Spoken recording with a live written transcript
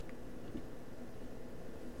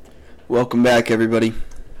Welcome back, everybody.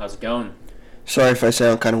 How's it going? Sorry if I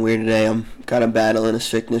sound kind of weird today. I'm kind of battling a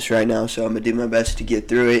sickness right now, so I'm going to do my best to get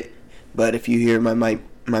through it. But if you hear my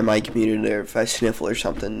mic muted or if I sniffle or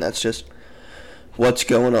something, that's just what's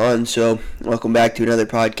going on. So welcome back to another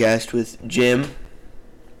podcast with Jim.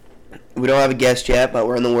 We don't have a guest yet, but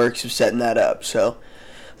we're in the works of setting that up. So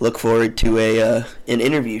look forward to an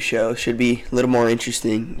interview show. Should be a little more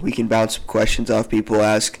interesting. We can bounce some questions off people,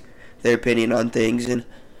 ask their opinion on things, and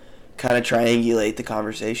kind of triangulate the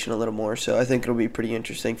conversation a little more. So I think it'll be pretty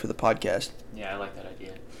interesting for the podcast. Yeah, I like that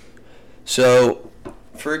idea. So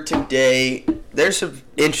for today, there's some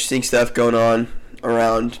interesting stuff going on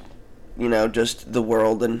around, just the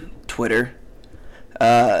world and Twitter.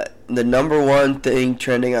 The number one thing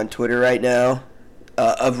trending on Twitter right now,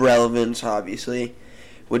 of relevance, obviously,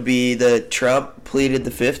 would be that Trump pleaded the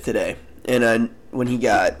Fifth today. And when he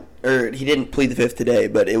didn't plead the Fifth today,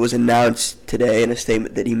 but it was announced today in a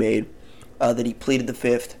statement that he made that he pleaded the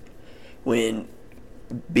Fifth when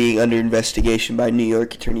being under investigation by New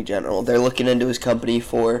York Attorney General. They're looking into his company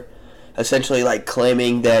for essentially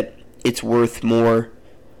claiming that it's worth more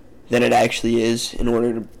than it actually is in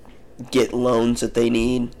order to get loans that they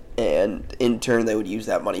need, and in turn they would use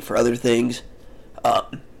that money for other things.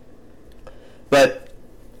 But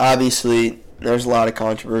obviously there's a lot of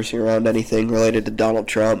controversy around anything related to Donald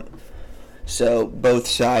Trump. So both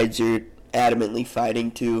sides are adamantly fighting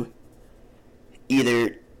to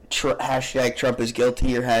either hashtag Trump is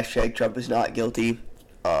guilty or hashtag Trump is not guilty.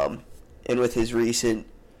 And with his recent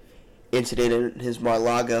incident in his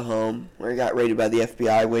Mar-a-Lago home where he got raided by the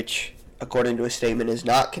FBI, which, according to a statement, is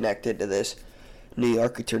not connected to this New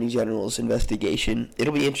York Attorney General's investigation,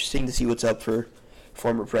 it'll be interesting to see what's up for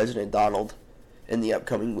former President Donald in the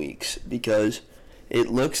upcoming weeks, because it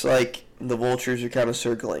looks like the vultures are kind of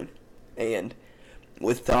circling, and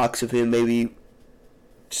with talks of him maybe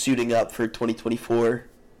suiting up for 2024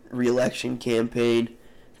 re-election campaign,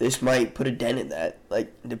 this might put a dent in that,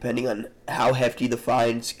 depending on how hefty the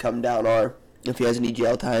fines come down are. If he has any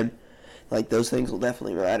jail time, those things will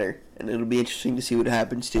definitely matter, and it'll be interesting to see what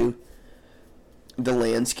happens to the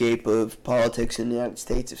landscape of politics in the United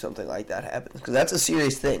States if something like that happens, because that's a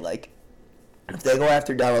serious thing. If they go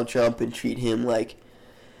after Donald Trump and treat him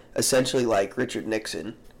essentially like Richard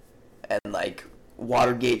Nixon, and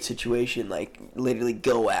Watergate situation, literally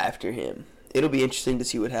go after him, it'll be interesting to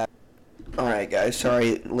see what happens. Alright guys,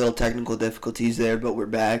 sorry, little technical difficulties there, but we're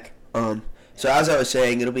back. So as I was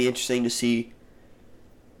saying, it'll be interesting to see,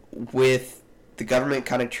 with the government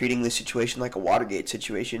kind of treating this situation like a Watergate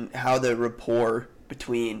situation, how the rapport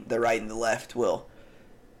between the right and the left will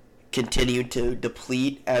continue to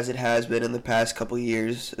deplete as it has been in the past couple of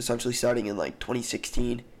years, essentially starting in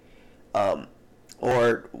 2016,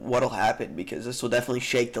 or what'll happen, because this will definitely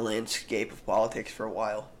shake the landscape of politics for a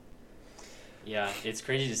while. Yeah, it's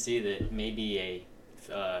crazy to see that maybe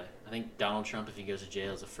I think Donald Trump, if he goes to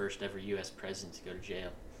jail, is the first ever U.S. president to go to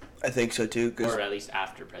jail. I think so too, or at least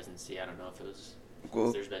after presidency. I don't know if it was.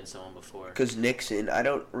 If there's been someone before. Because Nixon, I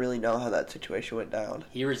don't really know how that situation went down.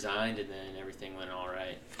 He resigned and then everything went all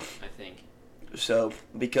right, I think. So,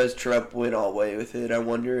 because Trump went all the way with it, I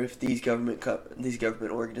wonder if these government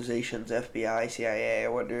organizations, FBI, CIA, I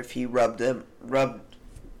wonder if he if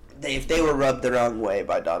they were rubbed the wrong way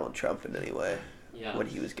by Donald Trump in any way when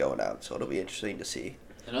he was going out. So it'll be interesting to see.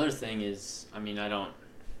 Another thing is, I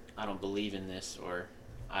don't believe in this, or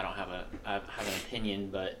I have an opinion,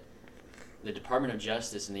 but the Department of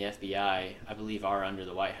Justice and the FBI, I believe, are under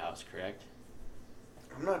the White House, correct?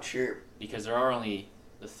 I'm not sure. Because there are only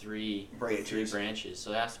the three branches, so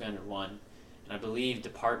they have to be under one. And I believe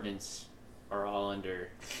departments are all under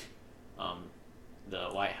the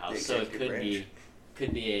White House. So it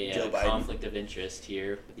could be a conflict of interest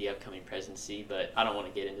here with the upcoming presidency, but I don't want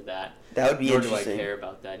to get into that. That would be interesting. Nor do I care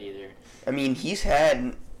about that either. I mean, he's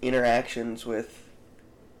had interactions with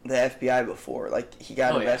the FBI before. He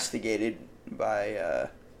got investigated by a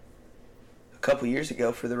couple years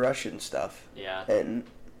ago for the Russian stuff. Yeah. And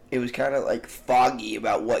it was kind of foggy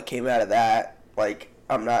about what came out of that.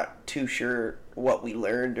 I'm not too sure what we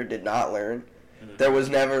learned or did not learn. Mm-hmm. There was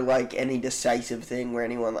never any decisive thing where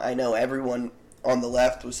everyone on the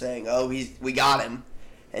left was saying, "Oh, we got him,"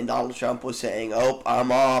 and Donald Trump was saying, "Oh,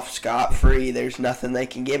 I'm off scot-free. There's nothing they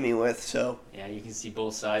can get me with." So yeah, you can see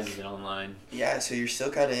both sides of it online. Yeah, so you're still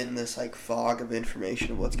kind of in this fog of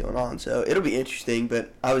information of what's going on. So it'll be interesting,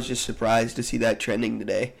 but I was just surprised to see that trending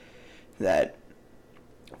today. That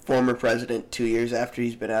former president, 2 years after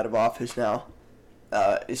he's been out of office now,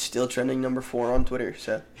 is still trending number 4 on Twitter.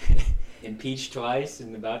 So impeached twice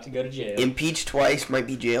and about to go to jail. Impeached twice, might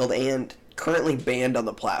be jailed, and currently banned on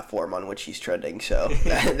the platform on which he's trending, so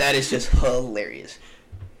that is just hilarious.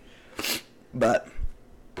 But,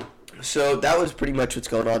 so that was pretty much what's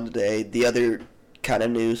going on today. The other kind of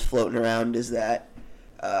news floating around is that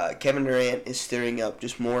Kevin Durant is stirring up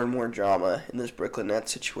just more and more drama in this Brooklyn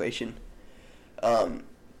Nets situation.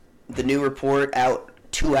 The new report out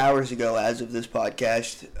 2 hours ago as of this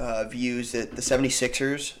podcast views that the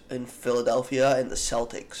 76ers in Philadelphia and the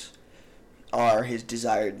Celtics are his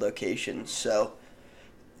desired locations. So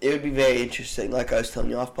it would be very interesting. Like I was telling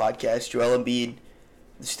you off podcast, Joel Embiid,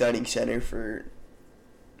 the starting center for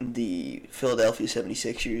the Philadelphia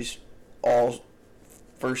 76ers, all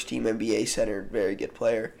first-team NBA center, very good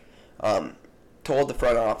player, told the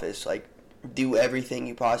front office, like, do everything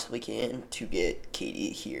you possibly can to get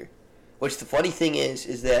KD here. Which the funny thing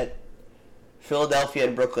is that Philadelphia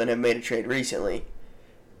and Brooklyn have made a trade recently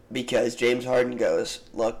because James Harden goes,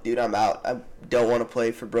 look, dude, I'm out. I don't want to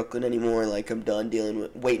play for Brooklyn anymore. Like, I'm done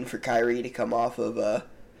waiting for Kyrie to come off of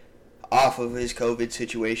his COVID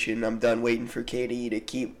situation. I'm done waiting for KD to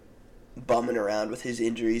keep bumming around with his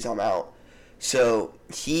injuries. I'm out. So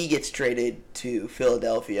he gets traded to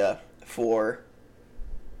Philadelphia for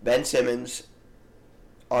Ben Simmons,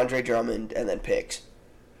 Andre Drummond, and then picks.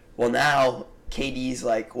 Well, now KD's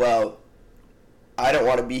like, well, I don't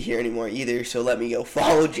want to be here anymore either, so let me go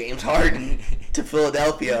follow James Harden to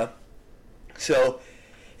Philadelphia. So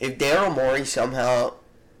if Daryl Morey somehow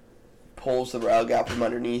pulls the rug out from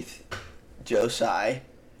underneath Joe Tsai,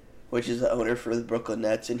 which is the owner for the Brooklyn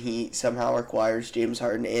Nets, and he somehow acquires James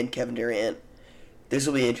Harden and Kevin Durant, this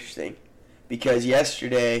will be interesting. Because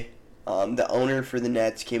yesterday, the owner for the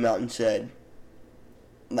Nets came out and said,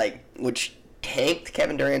 which tanked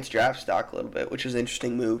Kevin Durant's draft stock a little bit, which was an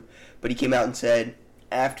interesting move. But he came out and said,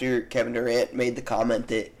 after Kevin Durant made the comment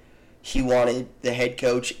that he wanted the head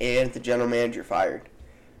coach and the general manager fired,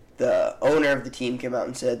 the owner of the team came out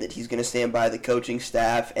and said that he's going to stand by the coaching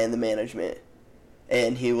staff and the management,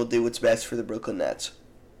 and he will do what's best for the Brooklyn Nets.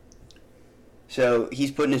 So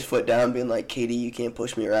he's putting his foot down, being like, KD, you can't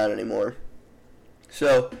push me around anymore.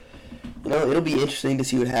 So, it'll be interesting to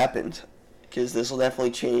see what happens, because this will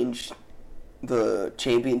definitely change the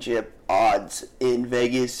championship odds in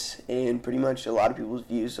Vegas and pretty much a lot of people's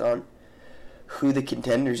views on who the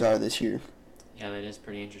contenders are this year. Yeah, that is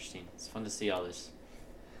pretty interesting. It's fun to see all this.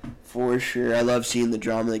 For sure. I love seeing the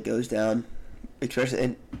drama that goes down. Especially,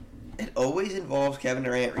 and it always involves Kevin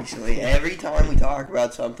Durant recently. Every time we talk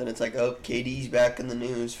about something, it's like, oh, KD's back in the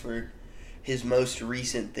news for his most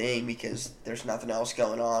recent thing because there's nothing else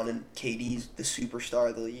going on, and KD's the superstar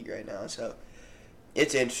of the league right now. So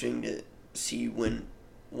it's interesting to see when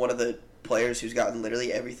one of the players who's gotten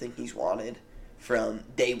literally everything he's wanted from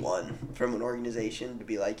day one from an organization to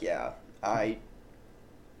be like, yeah, I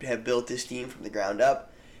have built this team from the ground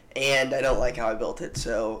up, and I don't like how I built it,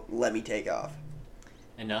 so let me take off.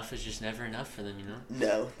 Enough is just never enough for them,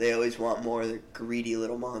 No, they always want more. They're greedy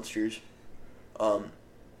little monsters.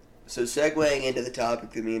 So segueing into the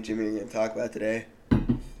topic that me and Jimmy are going to talk about today.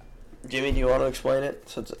 Jimmy, do you want to explain it?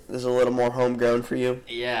 So this is a little more homegrown for you.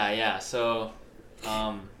 Yeah. So,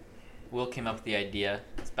 Will came up with the idea.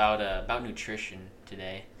 It's about nutrition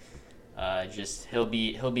today. He'll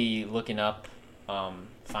be looking up,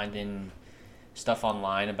 finding stuff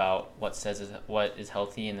online about what is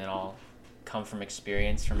healthy, and then I'll come from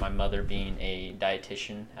experience from my mother being a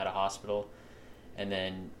dietitian at a hospital, and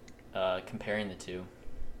then comparing the two.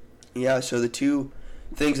 Yeah. So the two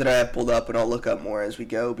things that I have pulled up, and I'll look up more as we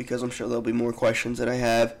go because I'm sure there'll be more questions that I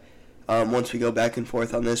have once we go back and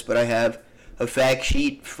forth on this. But I have a fact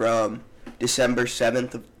sheet from December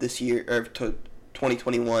 7th of this year, or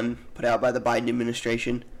 2021, put out by the Biden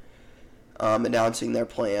administration, announcing their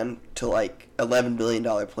plan to $11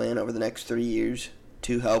 billion plan over the next 3 years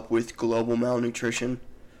to help with global malnutrition.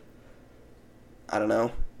 I don't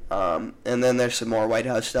know. And then there's some more White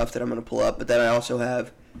House stuff that I'm going to pull up, but then I also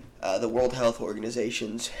have the World Health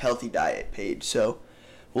Organization's Healthy Diet page. So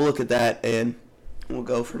we'll look at that and we'll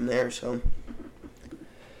go from there. So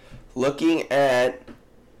looking at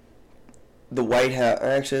the White House,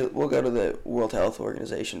 actually we'll go to the World Health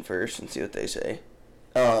Organization first and see what they say.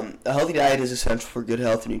 A healthy diet is essential for good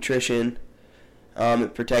health and nutrition.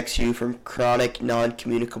 It protects you from chronic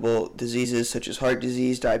non-communicable diseases such as heart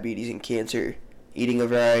disease, diabetes, and cancer. Eating a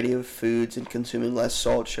variety of foods and consuming less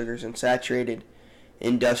salt, sugars, and saturated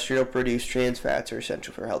industrial-produced trans fats are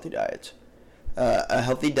essential for healthy diets. A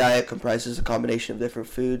healthy diet comprises a combination of different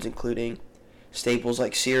foods, including staples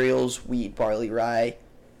like cereals, wheat, barley, rye,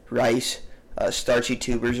 rice, starchy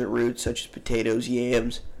tubers or roots such as potatoes,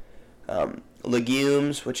 yams,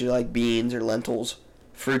 legumes, which are like beans or lentils,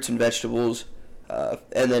 fruits and vegetables,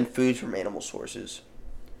 and then foods from animal sources.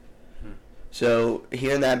 So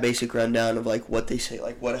hearing that basic rundown of like what they say,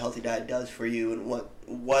 like what a healthy diet does for you, and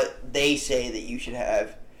what they say that you should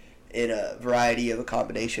have in a variety of a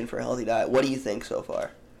combination for a healthy diet. What do you think so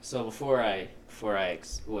far? So before I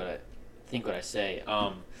say,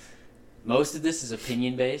 most of this is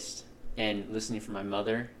opinion based, and listening from my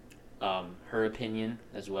mother, her opinion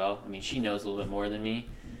as well. I mean, she knows a little bit more than me,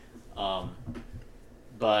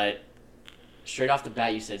 but straight off the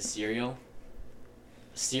bat, you said cereal.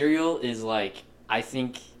 Cereal is like, I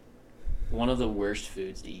think, one of the worst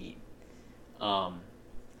foods to eat.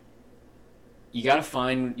 You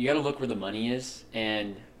gotta look where the money is,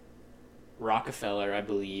 and Rockefeller, I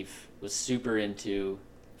believe, was super into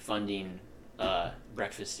funding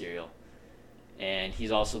breakfast cereal, and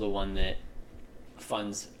he's also the one that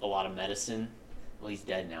funds a lot of medicine. Well, he's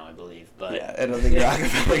dead now, I believe, but yeah, I don't think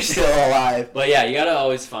Rockefeller's still alive. But yeah, you gotta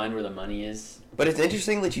always find where the money is. But it's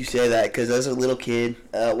interesting that you say that, because as a little kid,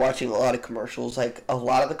 watching a lot of commercials, like a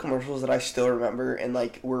lot of the commercials that I still remember and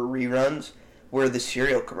like were reruns were the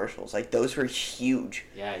cereal commercials. Like those were huge.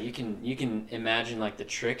 Yeah, you can imagine like the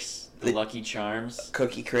Trix, the Lucky Charms,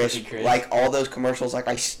 Cookie Crisp, like all those commercials. Like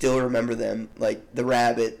I still remember them. Like the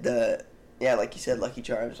rabbit, like you said, Lucky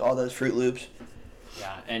Charms, all those Fruit Loops.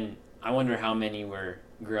 Yeah, and I wonder how many were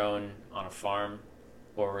grown on a farm.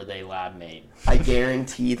 Or were they lab made? I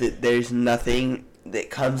guarantee that there's nothing that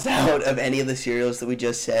comes out of any of the cereals that we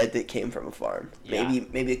just said that came from a farm. Yeah.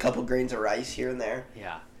 Maybe a couple grains of rice here and there.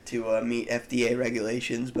 Yeah. To meet FDA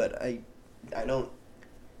regulations, but I don't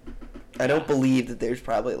believe that there's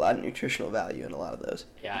probably a lot of nutritional value in a lot of those.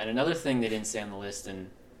 Yeah, and another thing they didn't say on the list, and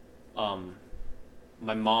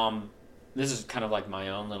my mom, this is kind of like my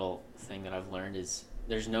own little thing that I've learned, is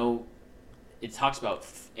it talks about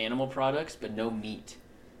animal products, but no meat.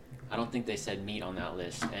 I don't think they said meat on that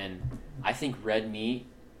list. And I think red meat,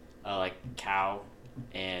 like cow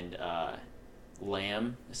and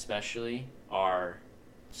lamb especially, are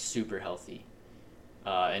super healthy.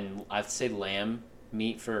 And I'd say lamb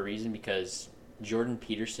meat for a reason, because Jordan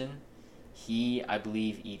Peterson, he, I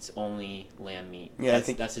believe, eats only lamb meat. Yeah, I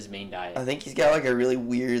think that's his main diet. I think he's got like a really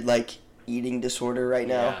weird like eating disorder right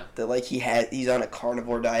now. Yeah. That like he's on a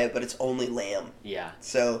carnivore diet, but it's only lamb. Yeah.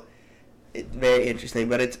 So it's very interesting.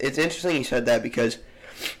 But it's interesting you said that, because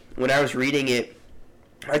when I was reading it,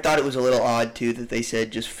 I thought it was a little odd too that they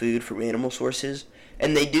said just food from animal sources.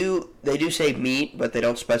 And they do say meat, but they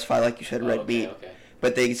don't specify, like you said, red meat. Okay.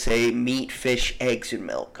 But they say meat, fish, eggs, and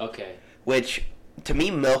milk. Okay. Which, to me,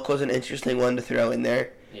 milk was an interesting one to throw in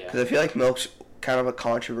there. Yeah. Because I feel like milk's kind of a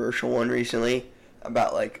controversial one recently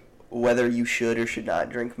about, like, whether you should or should not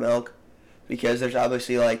drink milk. Because there's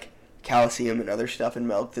obviously, like, calcium and other stuff in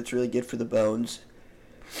milk that's really good for the bones.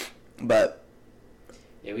 But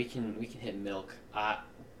yeah, we can hit milk.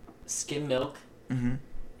 Skim milk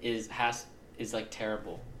is like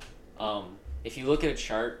terrible. If you look at a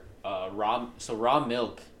chart, raw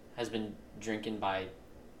milk has been drinking by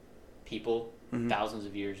people thousands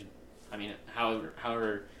of years. I mean,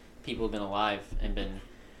 however people have been alive and been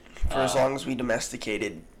for as long as we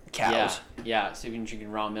domesticated cows. Yeah. So you've been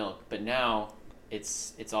drinking raw milk, but now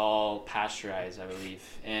it's all pasteurized, I believe,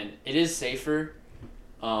 and it is safer,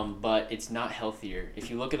 but it's not healthier.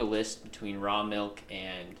 If you look at a list between raw milk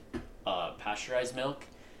and pasteurized milk,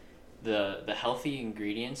 the healthy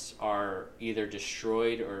ingredients are either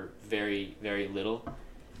destroyed or very, very little.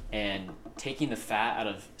 And taking the fat out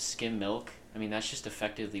of skim milk, I mean, that's just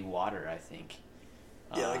effectively water, I think.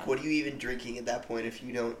 Yeah, like what are you even drinking at that point if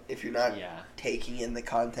you're not taking in the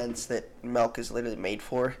contents that milk is literally made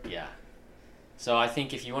for? Yeah. So I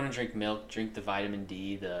think if you want to drink milk, drink the vitamin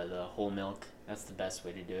D, the whole milk. That's the best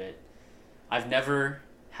way to do it. I've never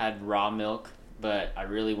had raw milk, but I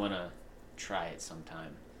really want to try it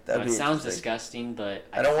sometime. It sounds disgusting, but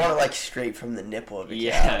I don't want it like straight from the nipple of a cow.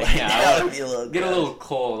 Yeah. That would be a little get gross. A little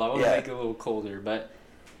cold. I want to make it a little colder, but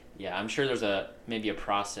yeah, I'm sure there's maybe a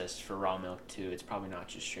process for raw milk too. It's probably not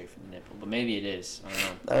just straight from the nipple, but maybe it is.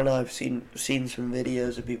 I don't know. I've seen some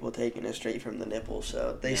videos of people taking it straight from the nipple,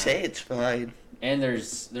 so they say it's fine. And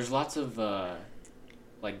there's lots of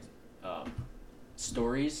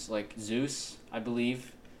stories, like Zeus, I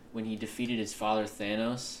believe, when he defeated his father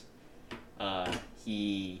Thanos.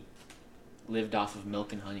 He lived off of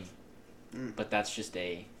milk and honey, but that's just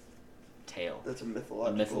a tale. That's a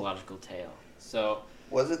mythological tale. So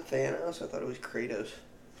was it Thanos? I thought it was Kratos.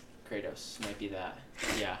 Kratos might be that.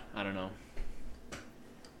 Yeah, I don't know.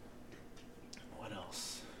 What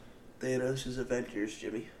else? Thanos is Avengers,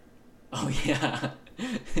 Jimmy. Oh yeah,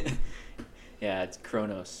 yeah. It's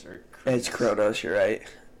Kronos or. Kronos. It's Kronos. You're right.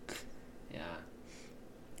 Yeah.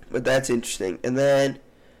 But that's interesting. And then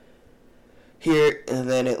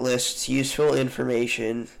it lists useful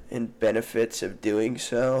information and benefits of doing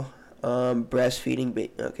so. Breastfeeding.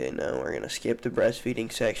 Okay, no, we're going to skip the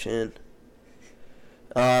breastfeeding section.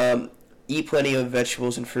 Eat plenty of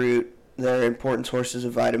vegetables and fruit. They're important sources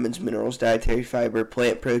of vitamins, minerals, dietary fiber,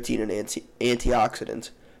 plant protein, and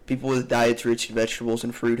antioxidants. People with diets rich in vegetables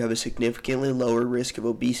and fruit have a significantly lower risk of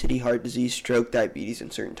obesity, heart disease, stroke, diabetes,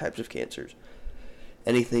 and certain types of cancers.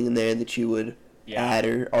 Anything in there that you would add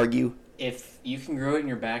or argue? If you can grow it in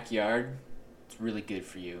your backyard, it's really good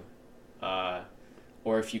for you.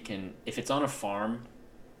 Or if it's on a farm,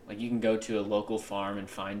 like you can go to a local farm and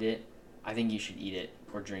find it, I think you should eat it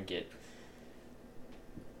or drink it.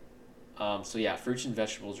 Fruits and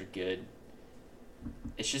vegetables are good.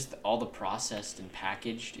 It's just all the processed and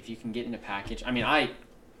packaged. If you can get in a package, I mean,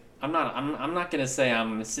 I'm not gonna say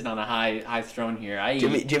I'm sitting on a high throne here.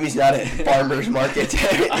 Jimmy's not at farmers market.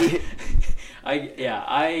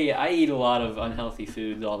 I eat a lot of unhealthy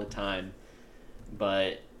foods all the time,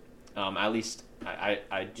 but at least I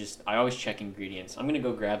always check ingredients. I'm gonna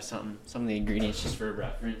go grab some of the ingredients just for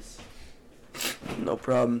reference. No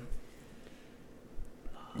problem.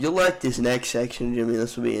 You'll like this next section, Jimmy.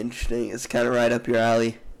 This will be interesting. It's kind of right up your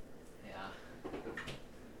alley. Yeah.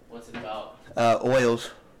 What's it about?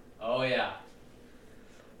 Oils. Oh, yeah.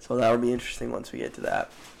 So that'll be interesting once we get to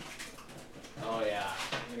that. Oh, yeah.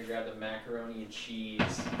 I'm going to grab the macaroni and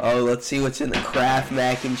cheese. Oh, let's see what's in the Kraft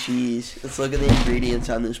mac and cheese. Let's look at the ingredients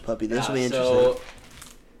on this puppy. This will be interesting. So,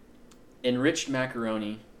 enriched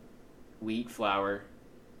macaroni, wheat flour.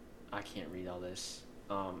 I can't read all this.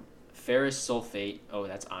 Ferrous sulfate. Oh,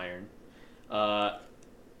 that's iron.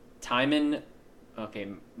 Thiamine. Okay,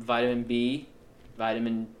 vitamin B,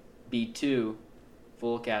 vitamin B2,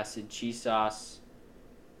 folic acid, cheese sauce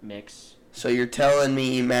mix. So you're telling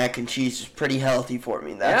me mac and cheese is pretty healthy for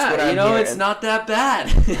me? That's what I'm hearing. It's not that bad.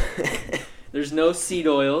 There's no seed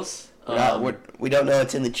oils. We don't know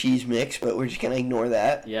what's in the cheese mix, but we're just gonna ignore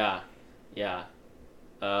that. Yeah.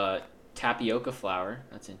 Tapioca flour.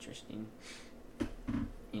 That's interesting.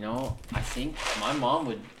 I think my mom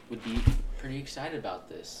would be pretty excited about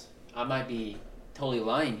this. I might be totally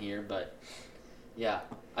lying here, but yeah.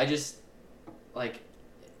 I eat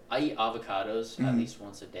avocados at least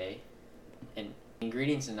once a day. And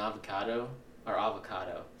ingredients in avocado are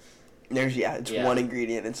avocado. It's one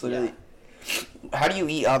ingredient. It's literally... Yeah. How do you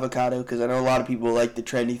eat avocado? Because I know a lot of people, the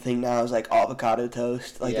trendy thing now is, avocado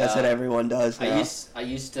toast. That's what everyone does now. I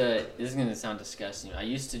used to... This is going to sound disgusting. I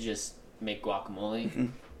used to just make guacamole,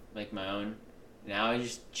 make my own. Now I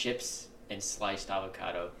just chips and sliced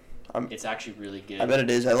avocado. It's actually really good. I bet it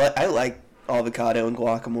is. I like avocado and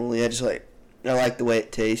guacamole. I like the way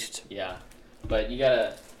it tastes. Yeah. But you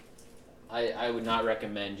gotta... I would not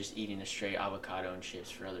recommend just eating a straight avocado and chips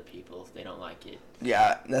for other people if they don't like it.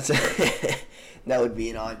 Yeah, that would be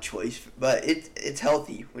an odd choice. But it's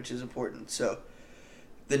healthy, which is important. So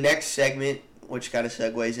the next segment, which kind of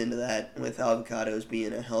segues into that with avocados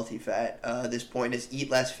being a healthy fat, this point is eat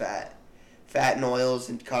less fat. Fat and oils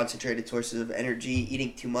and concentrated sources of energy.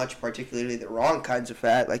 Eating too much, particularly the wrong kinds of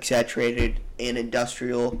fat, like saturated and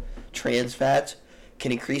industrial trans fats,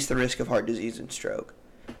 can increase the risk of heart disease and stroke.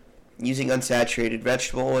 Using unsaturated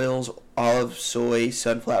vegetable oils, olive, soy,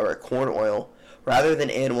 sunflower, corn oil, rather than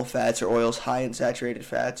animal fats or oils high in saturated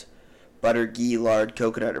fats, butter, ghee, lard,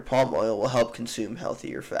 coconut, or palm oil will help consume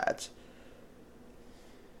healthier fats.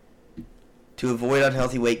 To avoid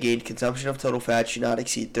unhealthy weight gain, consumption of total fat should not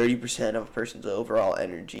exceed 30% of a person's overall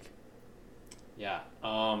energy. Yeah.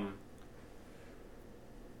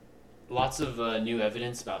 Lots of new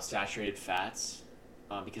evidence about saturated fats.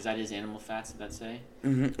 Because that is animal fats, did that say?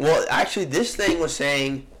 Mm-hmm. Well, actually, this thing was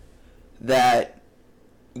saying that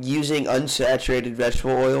using unsaturated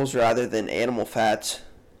vegetable oils rather than animal fats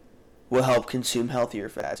will help consume healthier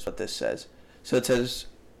fats, what this says. So it says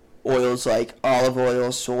oils like olive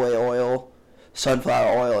oil, soy oil,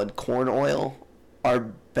 sunflower oil, and corn oil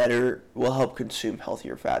will help consume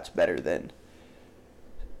healthier fats better than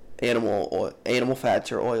animal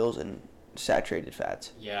fats or oils and saturated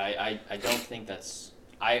fats. Yeah, I don't think that's...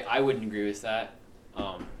 I wouldn't agree with that,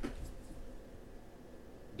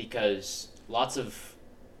 because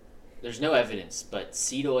there's no evidence, but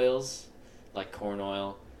seed oils like corn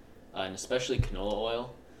oil, and especially canola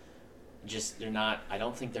oil, I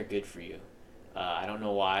don't think they're good for you. I don't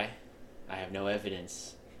know why. I have no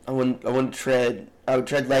evidence. I would tread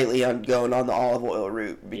lightly on going on the olive oil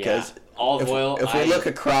route, because if we look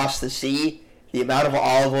across the sea, the amount of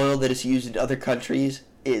olive oil that is used in other countries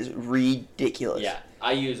is ridiculous. Yeah.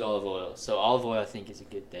 I use olive oil, so olive oil I think is a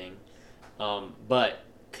good thing. But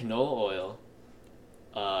canola oil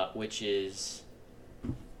which is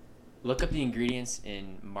look up the ingredients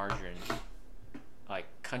in margarine, like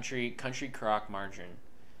country crock margarine.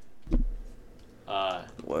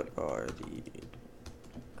 What are the ingredients?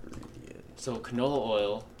 So canola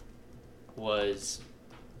oil was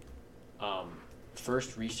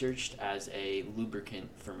first researched as a lubricant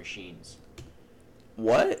for machines.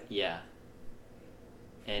 What? Yeah.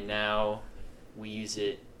 And now we use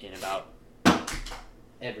it in about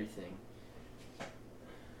everything.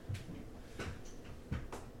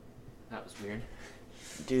 That was weird.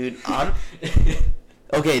 Dude,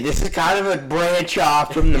 okay, this is kind of a branch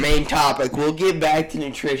off from the main topic. We'll get back to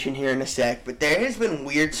nutrition here in a sec, but there has been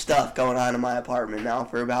weird stuff going on in my apartment now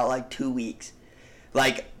for about, like, 2 weeks.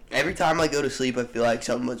 Like, every time I go to sleep, I feel like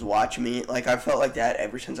someone's watching me. Like, I felt like that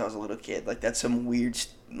ever since I was a little kid. Like, that's some weird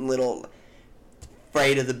little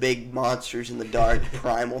afraid of the big monsters in the dark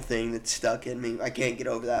primal thing that's stuck in me. I can't get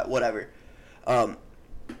over that. Whatever.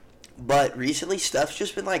 But recently, stuff's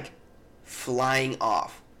just been, like, flying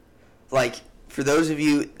off. Like, for those of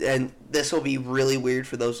you, and this will be really weird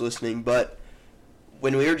for those listening, but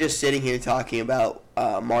when we were just sitting here talking about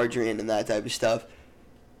margarine and that type of stuff,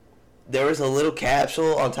 there was a little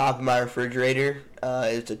capsule on top of my refrigerator.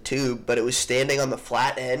 It's a tube, but it was standing on the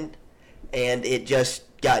flat end, and it just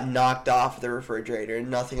got knocked off the refrigerator, and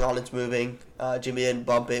nothing on it's moving. Jimmy didn't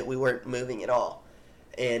bump it. We weren't moving at all.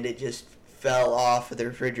 And it just fell off of the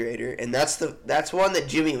refrigerator, and that's one that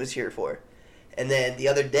Jimmy was here for. And then the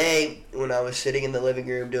other day, when I was sitting in the living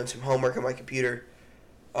room doing some homework on my computer,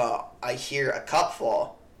 I hear a cup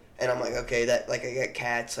fall, and I'm like, okay, that, like, I got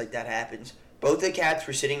cats, like, that happens. Both the cats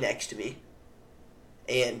were sitting next to me,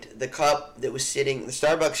 and the cup that was sitting, the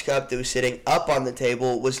Starbucks cup that was sitting up on the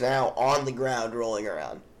table was now on the ground rolling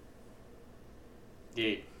around.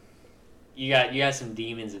 Dude, you got some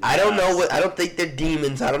demons in the I don't think they're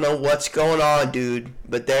demons. I don't know what's going on, dude.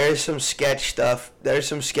 But there's some sketch stuff. There's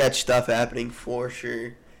some sketch stuff happening for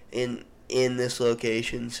sure in this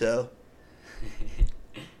location. So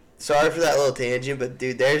sorry for that little tangent, but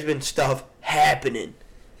dude, there's been stuff happening.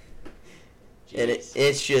 Jeez. And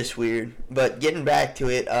it's just weird. But getting back to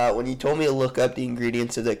it, when you told me to look up the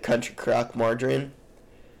ingredients of the Country Crock margarine,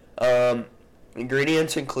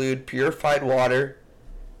 ingredients include purified water.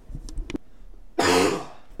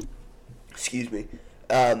 Excuse me.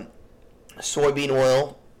 Soybean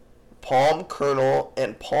oil, palm kernel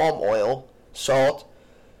and palm oil, salt,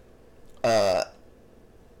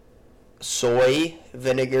 soy,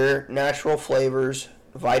 vinegar, natural flavors,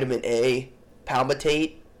 vitamin A,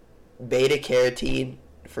 palmitate, beta-carotene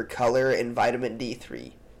for color, and vitamin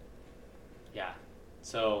D3. Yeah.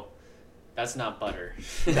 So, that's not butter.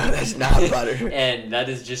 No, that's not butter. And that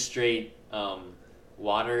is just straight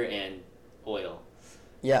water and oil.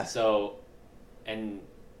 Yeah. So, and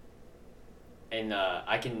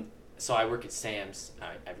I work at Sam's.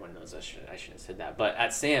 Everyone knows I shouldn't have said that. But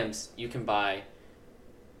at Sam's, you can buy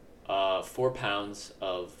 4 pounds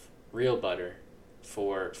of real butter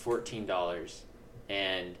for $14,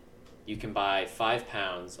 and you can buy 5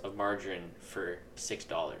 pounds of margarine for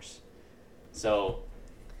 $6. So,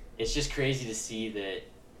 it's just crazy to see that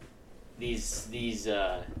these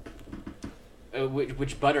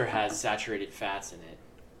which butter has saturated fats in it,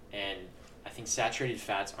 and I think saturated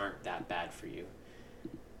fats aren't that bad for you.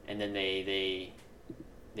 And then they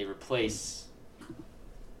replace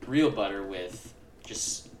real butter with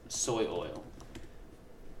just soy oil,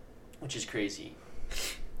 which is crazy.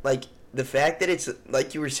 Like, the fact that it's,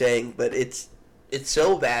 like you were saying, but it's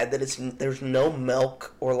so bad that there's no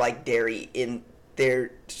milk or, like, dairy in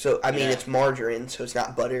there. So, I mean, It's margarine, so it's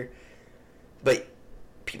not butter. But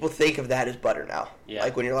people think of that as butter now. Yeah.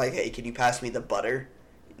 Like, when you're like, hey, can you pass me the butter?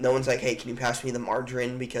 No one's like, hey, can you pass me the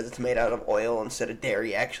margarine because it's made out of oil instead of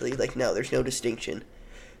dairy, actually? Like, no, there's no distinction.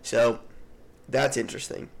 So, that's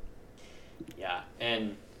interesting. Yeah,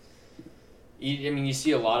 and, you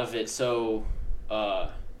see a lot of it. So,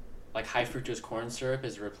 like, high fructose corn syrup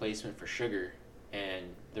is a replacement for sugar, and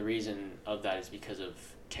the reason of that is because of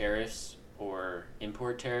tariffs or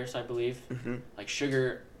import tariffs, I believe. Mm-hmm. Like,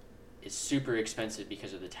 sugar is super expensive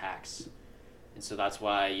because of the tax, and so that's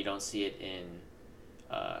why you don't see it in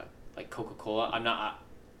like Coca-Cola.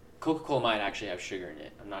 Coca-Cola might actually have sugar in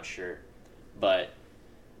it. I'm not sure, but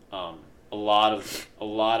a lot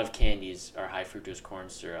of candies are high fructose corn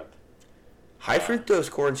syrup. High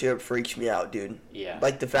fructose corn syrup freaks me out, dude. Yeah.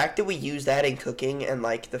 Like, the fact that we use that in cooking and,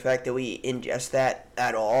 like, the fact that we ingest that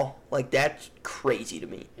at all, like, that's crazy to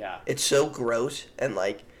me. Yeah. It's so gross, and,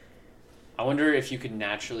 like... I wonder if you could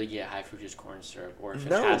naturally get high fructose corn syrup, or if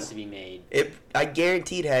it has to be made. I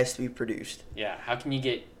guarantee it has to be produced. Yeah. How can you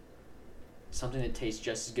get something that tastes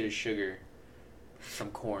just as good as sugar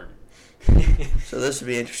from corn. So this will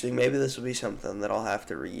be interesting. Maybe this will be something that I'll have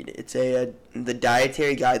to read. It's the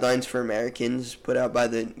Dietary Guidelines for Americans put out by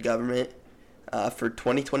the government for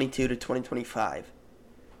 2022 to 2025.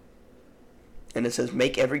 And it says,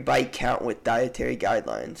 make every bite count with dietary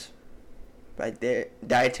guidelines by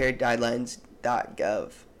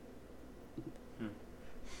dietaryguidelines.gov.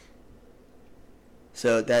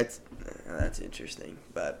 So that's interesting.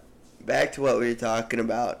 But back to what we were talking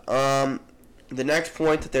about. The next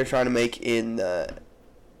point that they're trying to make in the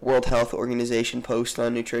World Health Organization post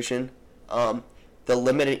on nutrition, the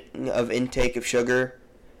limiting of intake of sugar.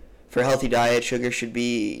 For a healthy diet, sugar should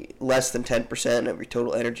be less than 10% of your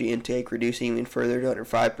total energy intake. Reducing even further to under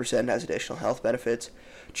 5% has additional health benefits.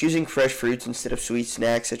 Choosing fresh fruits instead of sweet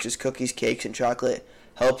snacks such as cookies, cakes, and chocolate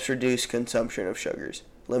helps reduce consumption of sugars.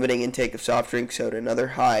 Limiting intake of soft drinks, soda, and other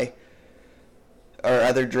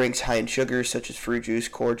drinks high in sugars such as fruit juice,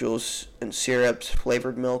 cordials, and syrups,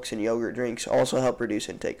 flavored milks, and yogurt drinks also help reduce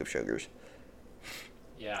intake of sugars.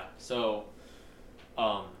 Yeah, so,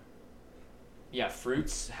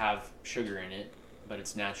 fruits have sugar in it, but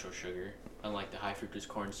it's natural sugar, unlike the high fructose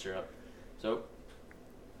corn syrup.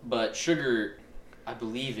 But sugar, I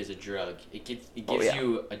believe, is a drug. It gives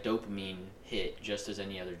you a dopamine hit just as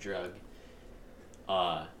any other drug.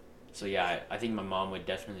 I think my mom would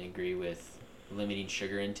definitely agree with limiting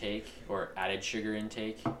sugar intake or added sugar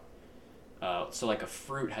intake. So like a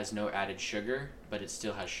fruit has no added sugar, but it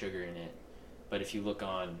still has sugar in it. But if you look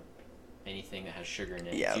on anything that has sugar in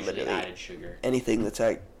it, it's usually added sugar. Anything that's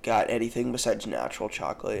got anything besides natural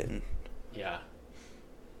chocolate. And yeah.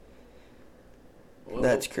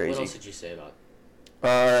 That's crazy. What else did you say about?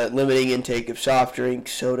 Limiting intake of soft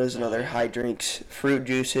drinks, sodas, and other high drinks, fruit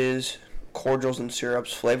juices, cordials and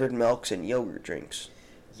syrups, flavored milks, and yogurt drinks.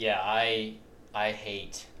 Yeah, I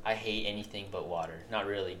hate anything but water. Not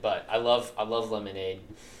really, but I love lemonade.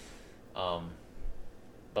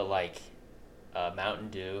 But like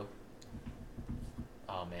Mountain Dew.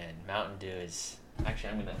 Oh man, Mountain Dew is actually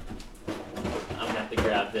I'm gonna have to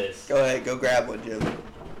grab this. Go ahead, go grab one, Jim.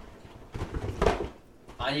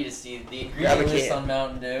 I need to see the ingredient list on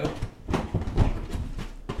Mountain Dew.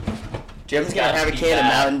 Jim's gonna have a can of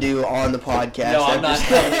Mountain Dew on the podcast. No, I'm not.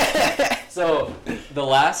 So, the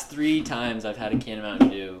last 3 times I've had a can of Mountain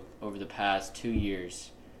Dew over the past 2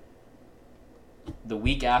 years, the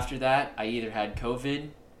week after that, I either had COVID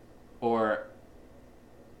or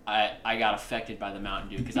I got affected by the Mountain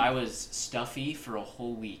Dew because I was stuffy for a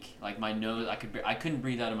whole week. Like my nose, I couldn't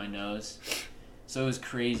breathe out of my nose, so it was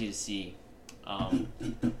crazy to see.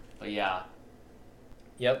 But yeah,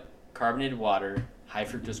 yep, carbonated water, high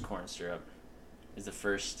fructose corn syrup is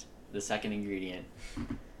the second ingredient.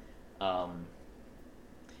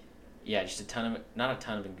 Just not a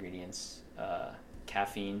ton of ingredients.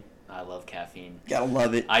 Caffeine. I love caffeine. Gotta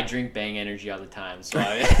love it. I drink Bang Energy all the time, so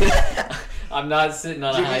I'm not sitting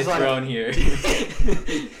on a high throne here.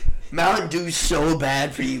 Mountain Dew's so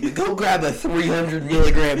bad for you, but go grab a 300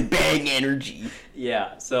 milligram Bang Energy.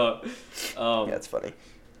 Yeah, so... that's funny.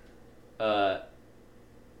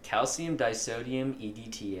 Calcium disodium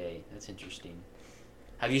EDTA. That's interesting.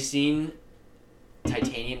 Have you seen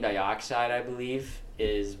titanium dioxide, I believe,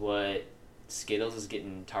 is what Skittles is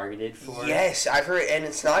getting targeted for? Yes, I've heard, and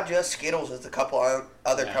it's not just Skittles, it's a couple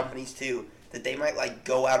other companies too, that they might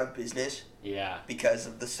go out of business. Yeah. Because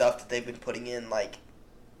of the stuff that they've been putting in,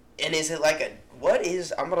 and is it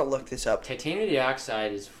I'm gonna look this up. Titanium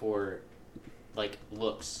dioxide is for,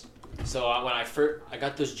 looks. So when I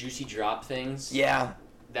got those Juicy Drop things. Yeah.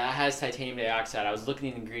 That has titanium dioxide. I was looking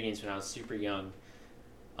at the ingredients when I was super young.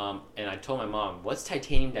 And I told my mom, what's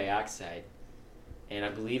titanium dioxide? And I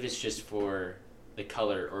believe it's just for the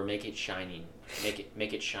color or make it shining.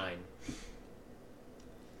 Make it shine.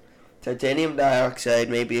 Titanium dioxide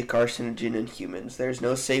may be a carcinogen in humans. There is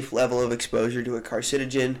no safe level of exposure to a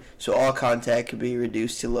carcinogen, so all contact can be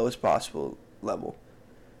reduced to the lowest possible level.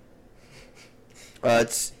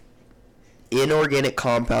 It's inorganic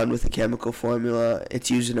compound with a chemical formula. It's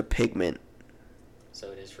used in a pigment.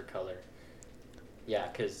 So it is for color. Yeah,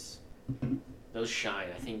 because those shine.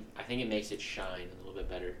 I think it makes it shine a little bit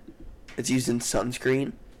better. It's used in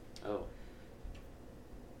sunscreen. Oh.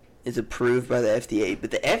 It's approved by the FDA,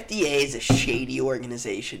 but the FDA is a shady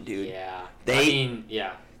organization, dude. Yeah.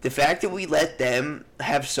 Yeah. The fact that we let them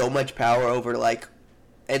have so much power over,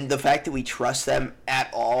 and the fact that we trust them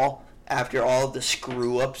at all after all of the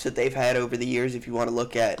screw-ups that they've had over the years, if you want to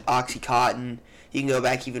look at OxyContin, you can go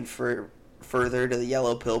back even further to the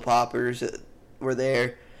yellow pill poppers that were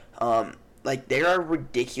there. There are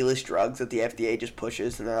ridiculous drugs that the FDA just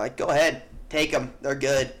pushes, and they're like, go ahead, take them, they're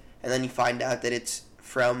good. And then you find out that it's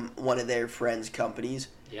from one of their friends' companies.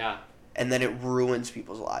 Yeah. And then it ruins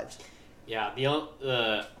people's lives. Yeah,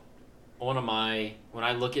 when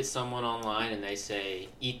I look at someone online and they say,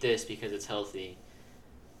 eat this because it's healthy,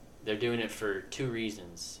 they're doing it for two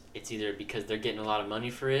reasons. It's either because they're getting a lot of money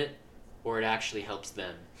for it, or it actually helps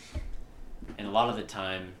them. And a lot of the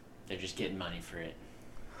time, they're just getting money for it.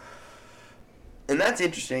 And that's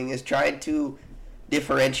interesting, is trying to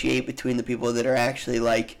differentiate between the people that are actually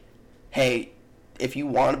like, hey, if you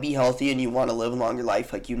want to be healthy and you want to live a longer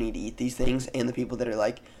life, like, you need to eat these things, and the people that are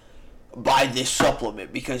like, buy this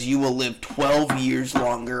supplement because you will live 12 years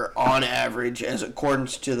longer on average, as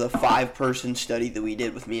accordance to the 5-person study that we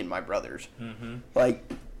did with me and my brothers. Mm-hmm. Like,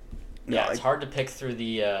 yeah, it's hard to pick through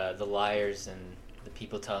the liars and the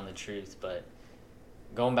people telling the truth, but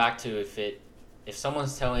going back to if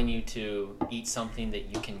someone's telling you to eat something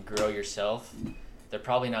that you can grow yourself, they're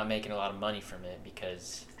probably not making a lot of money from it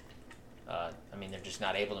because, they're just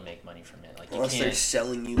not able to make money from it. Like, unless they're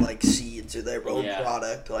selling you like seeds or their own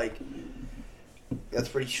product, like, that's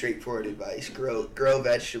pretty straightforward advice. Grow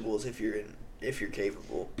vegetables if you're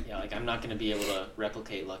capable. Yeah, like, I'm not going to be able to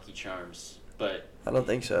replicate Lucky Charms, but I don't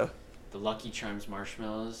think so. The Lucky Charms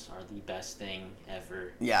marshmallows are the best thing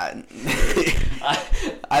ever. Yeah.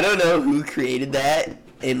 I don't know who created that,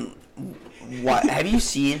 and what. Have you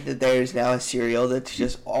seen that there's now a cereal that's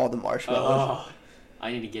just all the marshmallows? Oh,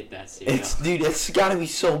 I need to get that cereal. It's got to be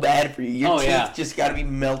so bad for you. Your teeth just got to be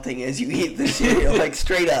melting as you eat the cereal, like,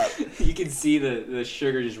 straight up. You can see the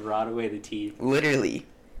sugar just rot away the teeth. Literally.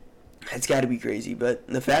 It's got to be crazy, but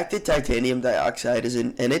the fact that titanium dioxide is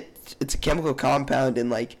in, and it's a chemical compound in,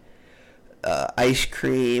 like, ice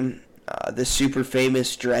cream, the super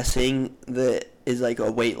famous dressing that is like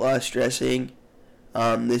a weight loss dressing,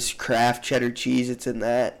 this Kraft cheddar cheese, it's in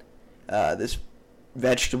that, this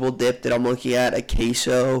vegetable dip that I'm looking at, a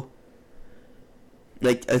queso,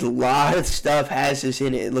 like, a lot of stuff has this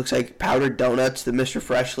in it. It looks like powdered donuts, the Mr.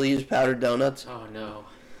 Freshly's powdered donuts. Oh no.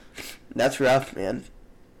 That's rough, man.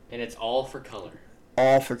 And it's all for color.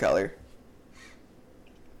 All for color.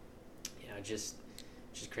 Yeah, just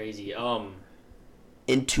crazy.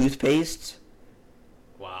 In toothpaste.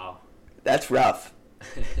 Wow. That's rough.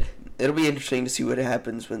 It'll be interesting to see what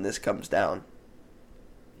happens when this comes down.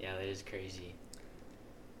 Yeah, that is crazy.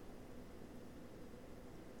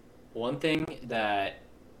 One thing that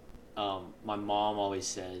my mom always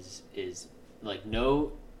says is, like,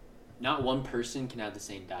 not one person can have the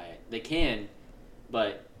same diet. They can,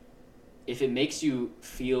 but if it makes you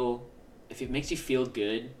feel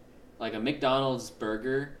good, like, a McDonald's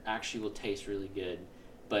burger actually will taste really good,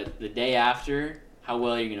 but the day after, how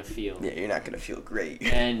well are you going to feel? Yeah, you're not going to feel great.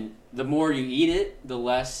 And the more you eat it, the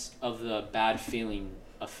less of the bad feeling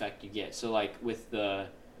effect you get. So, like, with the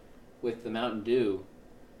Mountain Dew,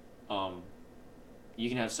 you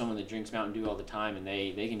can have someone that drinks Mountain Dew all the time, and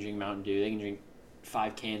they can drink Mountain Dew. They can drink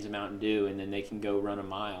 5 cans of Mountain Dew, and then they can go run a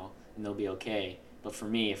mile, and they'll be okay. But for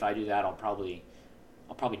me, if I do that, I'll probably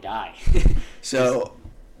die. So,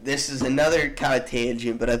 this is another kind of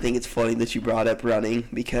tangent, but I think it's funny that you brought up running,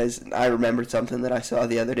 because I remembered something that I saw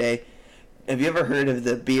the other day. Have you ever heard of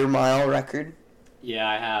the beer mile record? Yeah,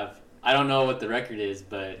 I have. I don't know what the record is,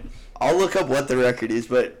 but... I'll look up what the record is,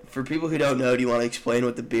 but for people who don't know, do you want to explain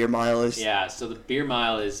what the beer mile is? Yeah, so the beer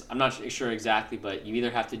mile is, I'm not sure exactly, but you either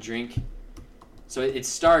have to drink... So it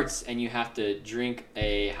starts, and you have to drink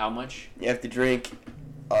how much? You have to drink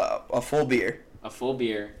a full beer. A full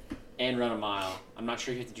beer, and run a mile. I'm not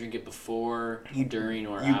sure if you have to drink it before, during,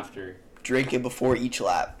 or after. Drink it before each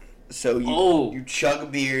lap. So you chug a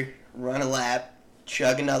beer, run a lap,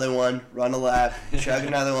 chug another one, run a lap, chug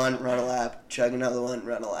another one, run a lap, chug another one,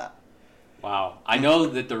 run a lap. Wow. I know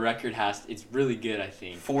that the record it's really good, I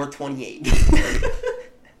think. 4:28.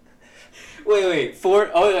 Wait.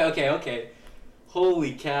 Okay.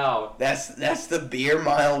 Holy cow. That's the beer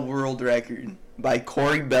mile world record by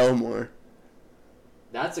Corey Belmore.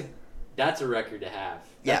 That's a record to have.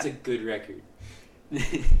 That's a good record.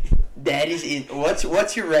 That is it.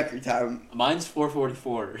 What's your record time? Mine's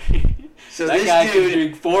 4:44. So that this guy dude can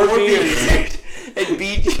drink 4 beers and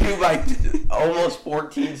beat you by almost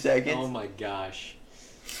 14 seconds. Oh my gosh.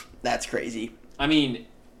 That's crazy. I mean,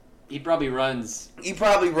 he probably runs. He's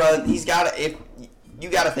got to, if you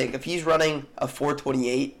got to think, if he's running a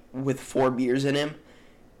 4:28 with 4 beers in him,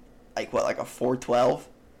 like a 4:12?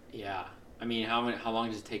 Yeah. I mean, how long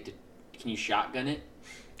does it take can you shotgun it?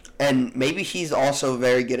 And maybe he's also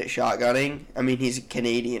very good at shotgunning. I mean, he's a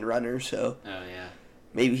Canadian runner, so. Oh, yeah.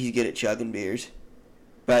 Maybe he's good at chugging beers.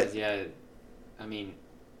 But. Yeah, I mean,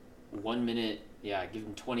 1 minute, give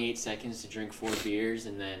him 28 seconds to drink 4 beers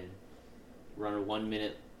and then run a 1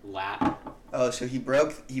 minute lap. Oh, so he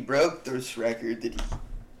broke this record that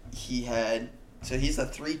he had. So he's a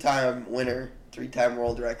 3-time winner, 3-time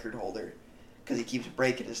world record holder, because he keeps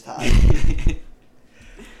breaking his time.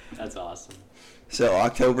 That's awesome. So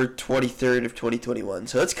October 23rd of 2021.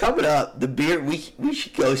 So it's coming up. The beer. We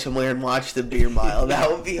should go somewhere and watch the beer mile.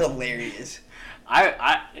 That would be hilarious.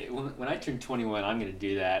 When I turn 21, I'm gonna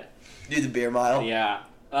do that. Do the beer mile. Yeah,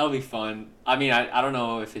 that'll be fun. I mean, I don't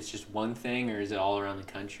know if it's just one thing or is it all around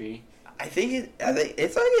the country. I think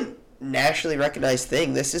it's like a nationally recognized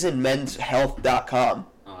thing. This is in menshealth.com.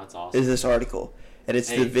 Oh, that's awesome. Is this article, and it's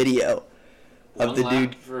the video of the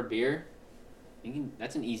dude for a beer.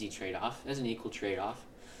 That's an easy trade-off. That's an equal trade-off.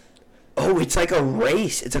 Oh, it's like a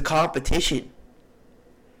race. It's a competition.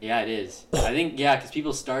 Yeah, it is. I think, because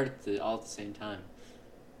people start all at the same time.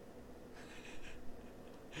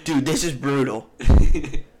 Dude, this is brutal.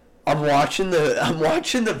 I'm watching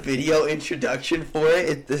the video introduction for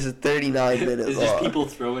it. This is 39 minutes long. Is this people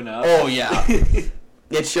throwing up? Oh, yeah.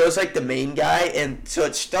 It shows, like, the main guy, and so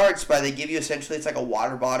it starts by they give you essentially, it's like a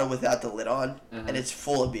water bottle without the lid on, and it's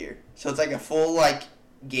full of beer. So it's like a full, like,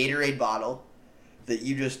 Gatorade bottle that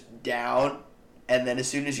you just down, and then as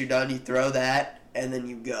soon as you're done, you throw that, and then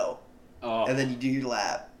you go. Oh. And then you do your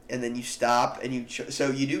lap, and then you stop, and so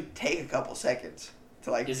you do take a couple seconds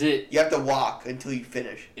to, like, you have to walk until you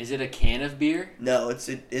finish. Is it a can of beer? No, it's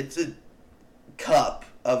a cup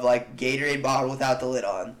of, like, Gatorade bottle without the lid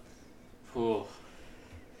on. Ooh.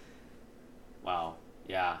 Wow.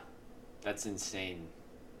 Yeah. That's insane.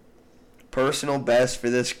 Personal best for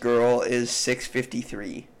this girl is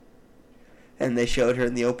 6:53. And they showed her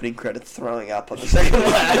in the opening credits throwing up on the second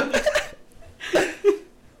lap.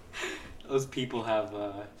 Those people have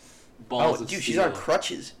balls of dude, steel. she's on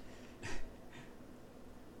crutches.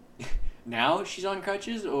 Now she's on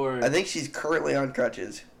crutches, or? I think she's currently on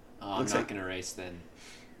crutches. Oh, I'm not going to race then.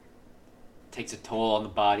 Takes a toll on the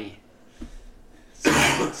body.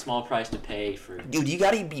 Small price to pay for... Dude, you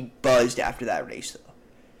gotta be buzzed after that race, though.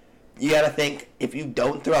 You gotta think, if you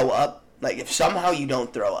don't throw up, like, if somehow you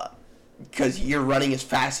don't throw up, because you're running as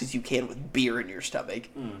fast as you can with beer in your stomach,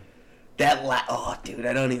 that oh, dude,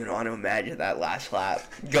 I don't even want to imagine that last lap.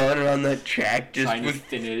 Going around the track just trying with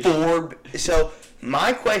to finish. So,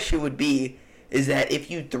 my question would be, is that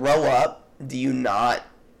if you throw up, do you not,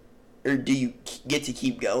 or do you get to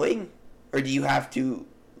keep going? Or do you have to...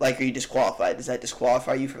 Like, are you disqualified? Does that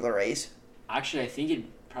disqualify you from the race? Actually, I think it'd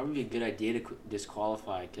probably be a good idea to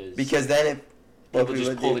disqualify, because then if people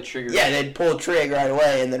just pull the trigger. Yeah, they'd pull the trigger right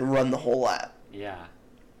away and then run the whole lap. Yeah.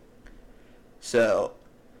 So,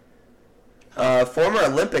 former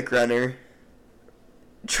Olympic runner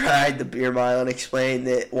tried the beer mile and explained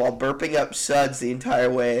that while burping up suds the entire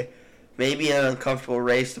way may be an uncomfortable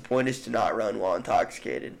race, the point is to not run while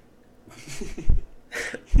intoxicated.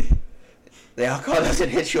 The alcohol doesn't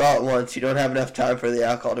hit you all at once. You don't have enough time for the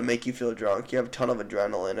alcohol to make you feel drunk. You have a ton of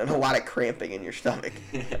adrenaline and a lot of cramping in your stomach.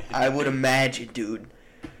 I would imagine, dude.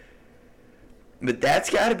 But that's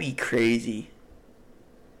got to be crazy.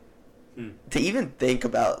 To even think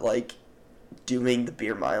about, like, doing the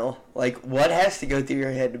beer mile. Like, what has to go through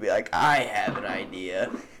your head to be like, I have an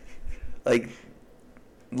idea. Like,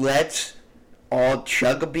 let's all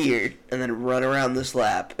chug a beer and then run around this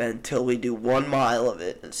lap until we do 1 mile of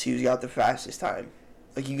it and see who's got the fastest time.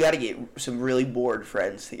 Like, you got to get some really bored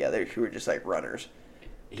friends together who are just like runners.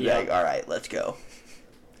 To be like, all right, let's go.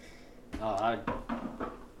 Oh,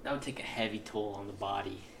 that would take a heavy toll on the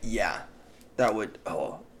body. Yeah, that would.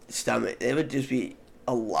 Stomach. It would just be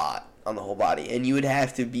a lot on the whole body, and you would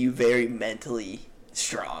have to be very mentally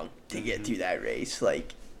strong to get through that race.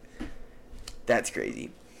 Like, that's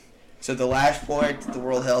crazy. So the last point the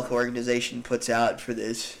World Health Organization puts out for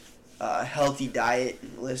this healthy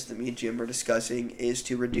diet list that me and Jim are discussing is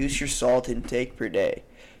to reduce your salt intake per day.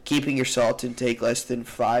 Keeping your salt intake less than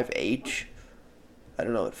 5H. I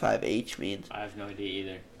don't know what 5H means. I have no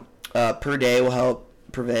idea either. Per day will help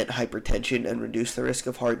prevent hypertension and reduce the risk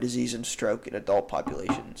of heart disease and stroke in adult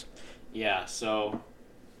populations. Yeah, so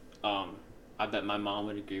I bet my mom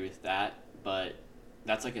would agree with that, but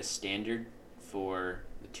that's like a standard for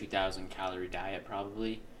the 2,000 calorie diet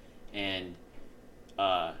probably. And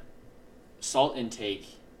salt intake,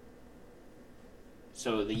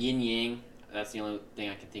 so the yin yang, that's the only thing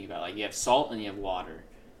I can think about. Like, you have salt and you have water.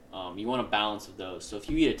 You want a balance of those. So if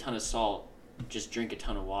you eat a ton of salt, just drink a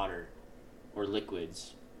ton of water or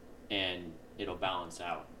liquids and it'll balance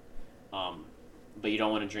out. But you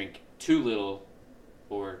don't want to drink too little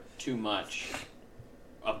or too much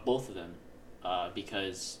of both of them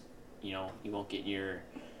because you won't get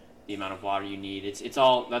the amount of water you need. It's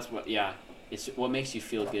what makes you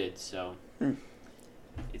feel good. So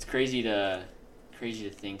it's crazy to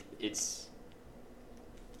think it's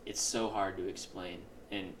so hard to explain,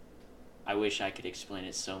 and I wish I could explain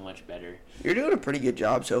it so much better. You're doing a pretty good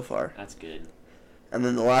job so far. That's good. And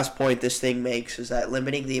then the last point this thing makes is that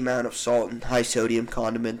limiting the amount of salt and high sodium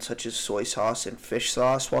condiments such as soy sauce and fish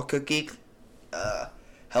sauce while cooking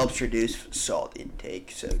helps reduce salt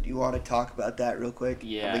intake. So do you want to talk about that real quick?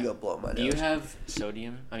 Yeah. Let me go blow my nose. Do you have soy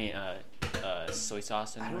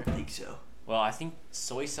sauce in there? I don't think so. Well, I think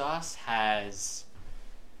soy sauce has,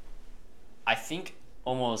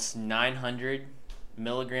 almost 900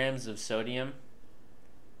 milligrams of sodium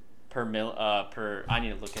per I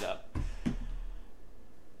need to look it up.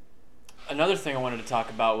 Another thing I wanted to talk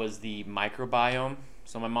about was the microbiome.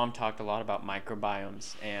 So my mom talked a lot about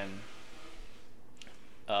microbiomes, and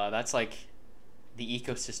that's like the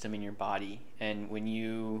ecosystem in your body. And when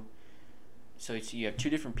you have two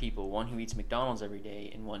different people, one who eats McDonald's every day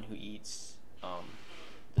and one who eats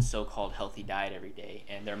the so-called healthy diet every day,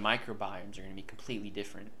 and their microbiomes are going to be completely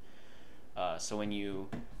different. So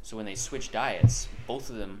when they switch diets, both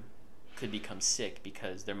of them could become sick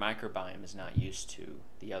because their microbiome is not used to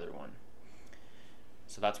the other one.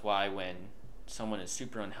 So that's why when someone is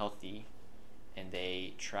super unhealthy and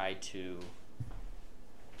they try to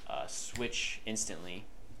switch instantly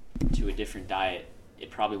to a different diet,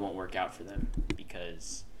 it probably won't work out for them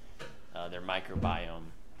because their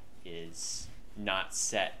microbiome is not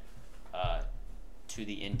set to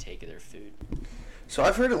the intake of their food. So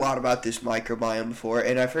I've heard a lot about this microbiome before,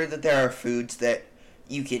 and I've heard that there are foods that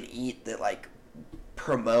you can eat that like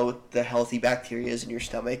promote the healthy bacteria in your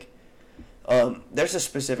stomach. There's a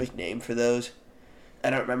specific name for those. I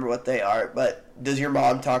don't remember what they are, but does your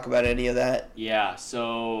mom talk about any of that? Yeah,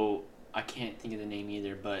 so I can't think of the name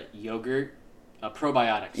either, but yogurt,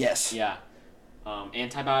 probiotics. Yes. Yeah.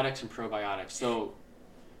 Antibiotics and probiotics. So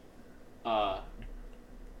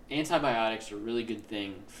antibiotics are a really good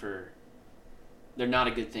thing they're not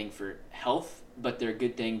a good thing for health, but they're a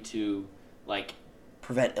good thing to like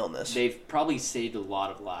prevent illness. They've probably saved a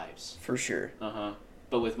lot of lives. For sure.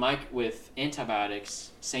 But with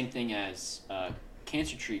antibiotics, same thing as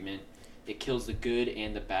cancer treatment, it kills the good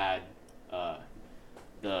and the bad,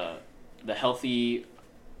 the healthy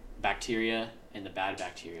bacteria and the bad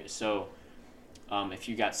bacteria. So if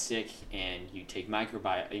you got sick and you take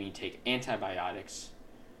antibiotics,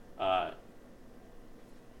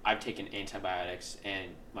 I've taken antibiotics,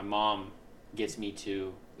 and my mom gets me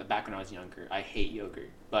to, back when I was younger, I hate yogurt.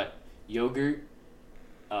 But yogurt,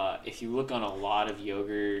 if you look on a lot of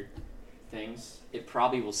yogurt things, it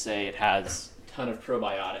probably will say it has a ton of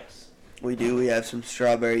probiotics. We do. We have some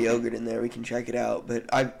strawberry yogurt in there. We can check it out. But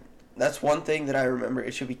that's one thing that I remember.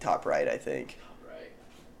 It should be top right, I think. Top right.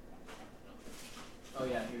 Oh,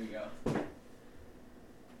 yeah, here we go.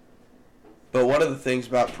 But one of the things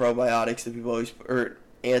about probiotics that people always, or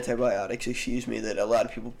antibiotics, that a lot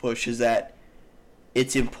of people push is that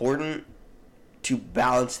it's important to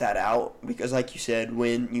balance that out because, like you said,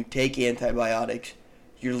 when you take antibiotics,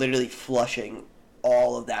 you're literally flushing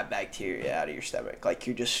all of that bacteria out of your stomach. Like,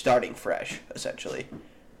 you're just starting fresh, essentially,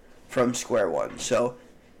 from square one. So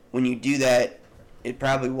when you do that, it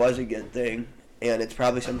probably was a good thing, and it's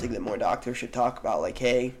probably something that more doctors should talk about. Like,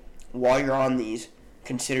 hey, while you're on these,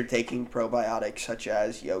 consider taking probiotics such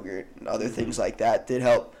as yogurt and other things like that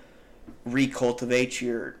help recultivate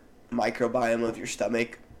your microbiome of your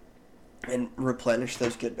stomach and replenish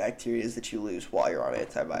those good bacteria that you lose while you're on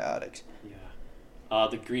antibiotics. Yeah.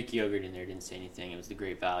 The Greek yogurt in there didn't say anything. It was the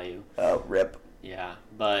Great Value. Oh, rip. Yeah,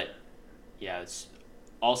 but yeah, it's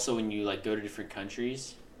also when you like go to different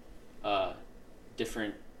countries,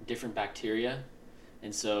 different bacteria.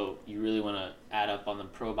 And so you really want to add up on the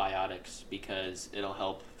probiotics because it'll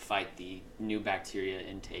help fight the new bacteria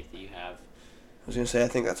intake that you have. I was going to say, I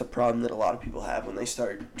think that's a problem that a lot of people have when they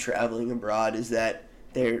start traveling abroad is that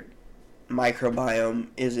their microbiome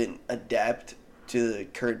isn't adept to the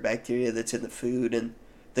current bacteria that's in the food and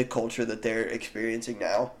the culture that they're experiencing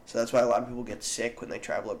now. So that's why a lot of people get sick when they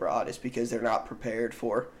travel abroad is because they're not prepared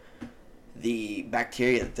for the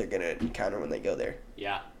bacteria that they're going to encounter when they go there.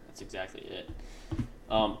 Yeah, that's exactly it.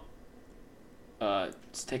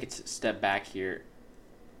 Let's take a step back here.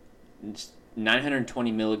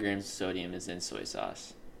 920 milligrams of sodium is in soy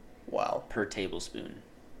sauce. Wow. Per tablespoon.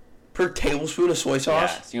 Per tablespoon of soy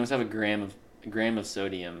sauce? Yeah, so you almost have a gram of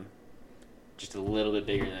sodium, just a little bit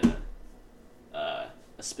bigger than a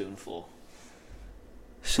spoonful.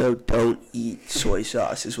 So don't eat soy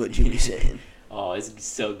sauce is what Jimmy's saying. Oh, it's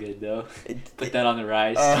so good though. Put that on the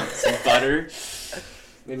rice, some butter,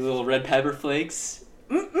 maybe little red pepper flakes.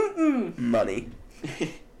 Money.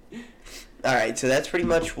 All right, so that's pretty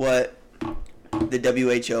much what the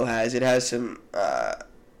WHO has. It has some.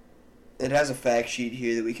 It has a fact sheet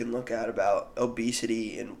here that we can look at about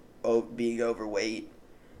obesity and being overweight.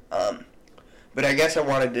 But I guess I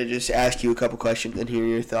wanted to just ask you a couple questions and hear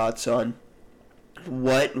your thoughts on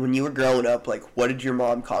when you were growing up, like, what did your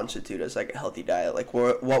mom constitute as, like, a healthy diet? Like,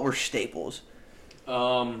 what were staples?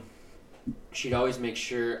 She'd always make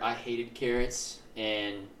sure I hated carrots,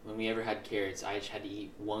 and when we ever had carrots, I just had to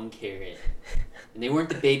eat one carrot. And they weren't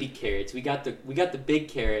the baby carrots. We got the big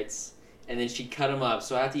carrots, and then she'd cut them up,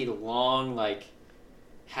 so I had to eat a long, like,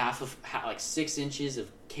 like 6 inches of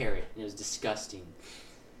carrot, and it was disgusting.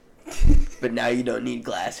 But now you don't need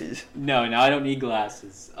glasses. No, now I don't need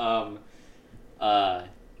glasses.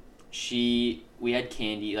 We had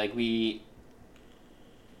candy, like we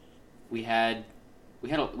had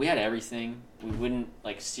everything. We wouldn't,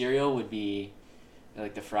 like, cereal would be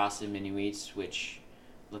like the Frosted Mini Wheats, which,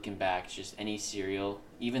 looking back, just any cereal,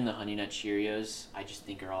 even the Honey Nut Cheerios, I just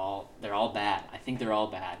think they're all bad. I think they're all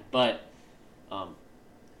bad, but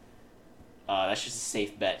that's just a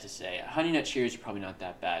safe bet to say Honey Nut Cheerios are probably not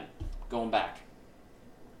that bad. Going back,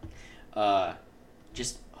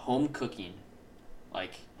 just home cooking,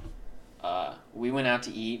 like, we went out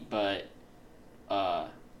to eat, but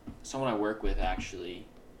someone I work with, actually,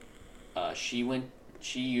 she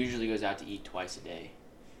usually goes out to eat twice a day,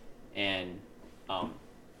 and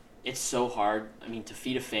it's so hard, I mean, to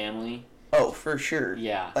feed a family. Oh, for sure.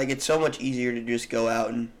 Yeah. Like, it's so much easier to just go out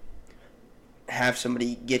and have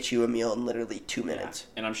somebody get you a meal in literally 2 minutes.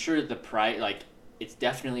 Yeah. And I'm sure the price, like, it's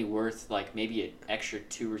definitely worth, like, maybe an extra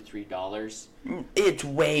 $2 or $3. It's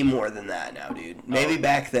way more than that now, dude. Maybe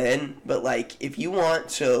back then, but, like, if you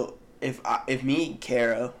want, so if me and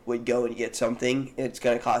Kara would go and get something, it's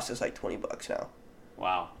gonna cost us like $20 now.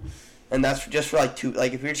 Wow. And that's just for like two.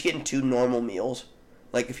 Like, if you're just getting 2 normal meals,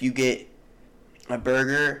 like if you get a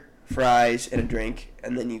burger, fries, and a drink,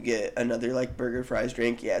 and then you get another, like, burger, fries,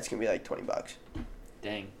 drink, yeah, it's gonna be like $20.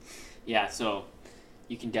 Dang. Yeah. So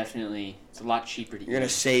you can definitely. It's a lot cheaper to eat. You're gonna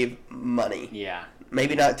save money. Yeah.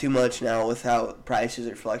 Maybe not too much now with how prices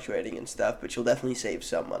are fluctuating and stuff, but you'll definitely save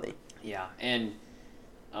some money. Yeah, and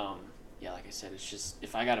yeah, like I said, it's just,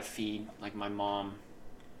 if I gotta feed, like, my mom,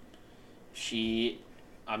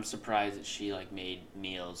 I'm surprised that she, like, made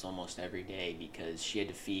meals almost every day, because she had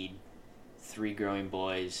to feed 3 growing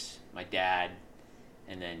boys, my dad,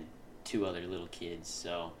 and then 2 other little kids.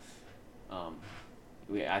 So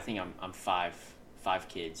I think I'm five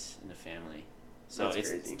kids in the family, so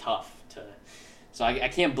it's tough to. So I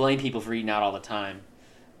can't blame people for eating out all the time,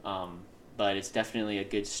 but it's definitely a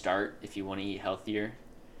good start if you want to eat healthier.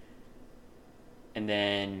 And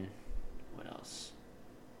then, what else?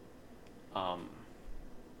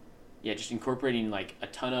 Yeah, just incorporating, like, a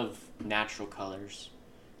ton of natural colors.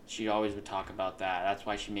 She always would talk about that. That's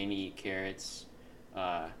why she made me eat carrots.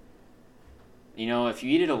 You know, if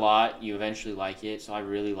you eat it a lot, you eventually like it. So I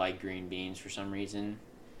really like green beans for some reason.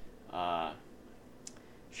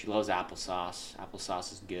 She loves applesauce.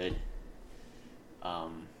 Applesauce is good.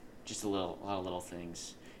 Just a lot of little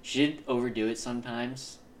things. She did overdo it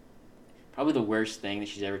sometimes. Probably the worst thing that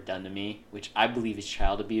she's ever done to me, which I believe is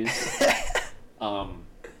child abuse.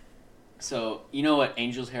 So, you know what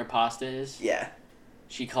angel's hair pasta is? Yeah.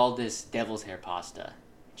 She called this devil's hair pasta.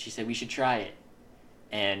 She said we should try it.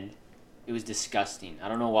 And it was disgusting. I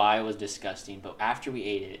don't know why it was disgusting, but after we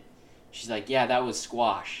ate it, she's like, yeah, that was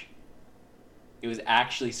squash. It was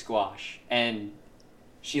actually squash. And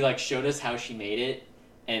she, like, showed us how she made it.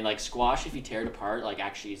 And, like, squash, if you tear it apart, like,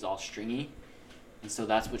 actually is all stringy. And so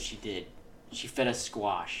that's what she did. She fed us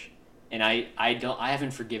squash. And I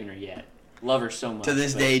haven't forgiven her yet. Love her so much. To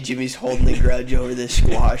this day, Jimmy's holding a grudge over this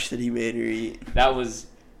squash that he made her eat. That was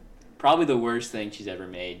probably the worst thing she's ever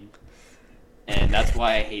made. And that's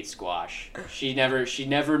why I hate squash. She never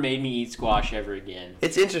made me eat squash ever again.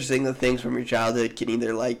 It's interesting that things from your childhood can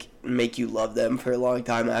either, like, make you love them for a long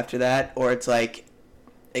time after that, or it's like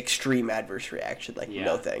extreme adverse reaction, like,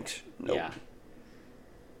 no thanks. Nope.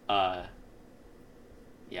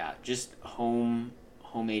 Yeah, just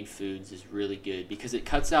homemade foods is really good because it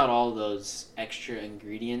cuts out all those extra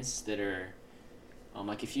ingredients that are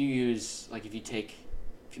like if you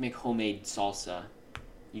make homemade salsa,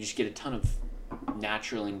 you just get a ton of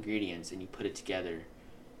natural ingredients and you put it together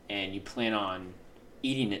and you plan on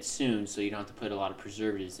eating it soon, so you don't have to put a lot of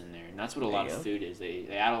preservatives in there. And that's what a lot of food is. They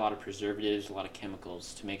add a lot of preservatives, a lot of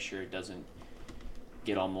chemicals to make sure it doesn't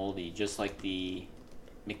get all moldy, just like the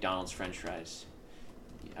McDonald's French fries.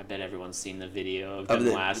 I bet everyone's seen the video of them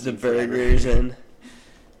lasting the burgers forever. And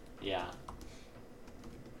yeah.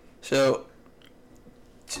 So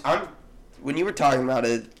when you were talking about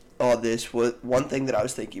it, all this, one thing that I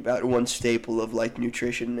was thinking about, one staple of like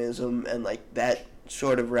nutritionism and like that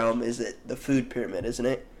sort of realm is that the food pyramid, isn't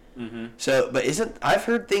it? Mm-hmm. So, but I've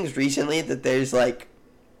heard things recently that there's like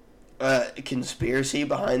a conspiracy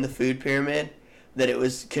behind the food pyramid, that it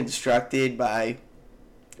was constructed by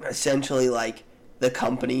essentially like the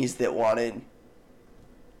companies that wanted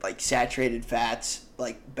like saturated fats,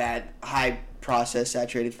 like bad high processed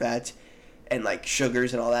saturated fats and like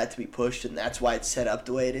sugars and all that to be pushed, and that's why it's set up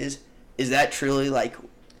the way it is. Is that truly like,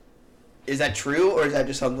 is that true, or is that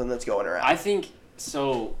just something that's going around? I think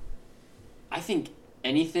so. I think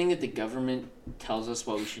anything that the government tells us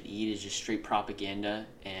what we should eat is just straight propaganda,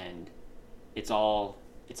 and it's all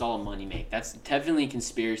a money make. That's definitely a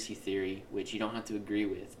conspiracy theory, which you don't have to agree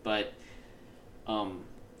with. But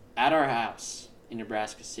at our house in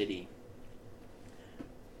Nebraska City,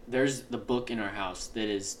 there's the book in our house that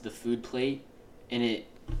is the food plate, and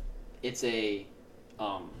it's a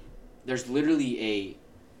there's literally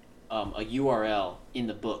a URL in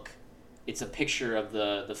the book. It's a picture of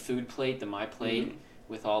the food plate, the My Plate, mm-hmm.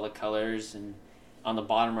 with all the colors, and on the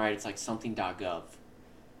bottom right it's like something.gov.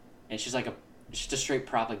 And it's just like a straight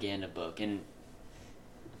propaganda book, and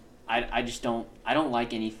I don't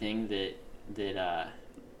like anything that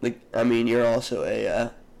like, I mean, you're also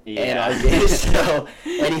a anarchist, so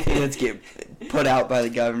anything that's get put out by the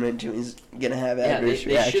government is gonna have adverse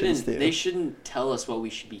reactions too. They shouldn't tell us what we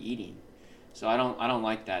should be eating. So I don't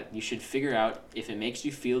like that. You should figure out if it makes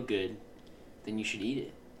you feel good, then you should eat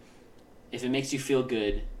it. If it makes you feel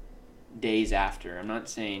good days after, I'm not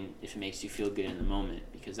saying if it makes you feel good in the moment,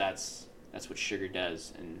 because that's what sugar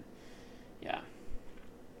does, and yeah.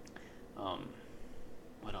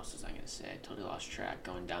 What else was I going to say? I totally lost track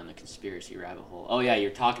going down the conspiracy rabbit hole. Oh yeah,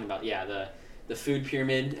 you're talking about the food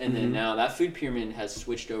pyramid, and then now that food pyramid has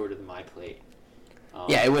switched over to the My Plate.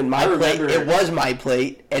 Yeah, it went My Plate. It was My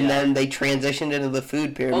Plate, and then they transitioned into the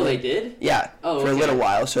food pyramid. Oh, they did? Yeah, for a little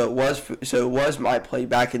while. So it was My Plate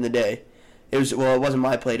back in the day. It wasn't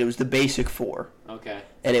My Plate. It was the basic 4. Okay.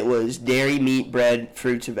 And it was dairy, meat, bread,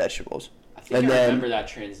 fruits, and vegetables. I think I remember that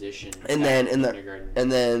transition. And then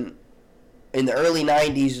in the early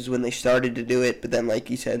 90s is when they started to do it, but then like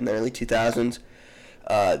you said, in the early 2000s,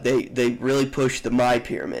 they really pushed the My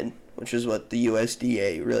Pyramid, which is what the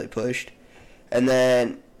USDA really pushed. And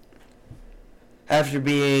then after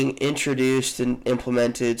being introduced and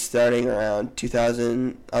implemented starting around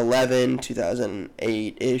 2011,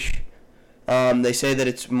 2008-ish, they say that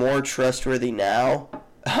it's more trustworthy now,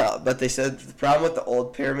 but they said the problem with the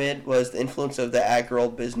old pyramid was the influence of the agricultural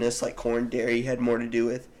business like corn, dairy had more to do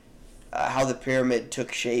with how the pyramid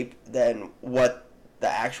took shape than what the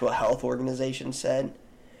actual health organization said.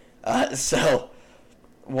 So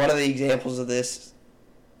one of the examples of this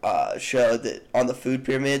showed that on the food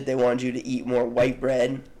pyramid, they wanted you to eat more white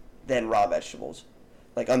bread than raw vegetables.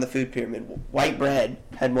 Like on the food pyramid, white bread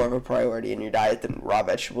had more of a priority in your diet than raw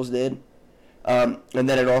vegetables did. And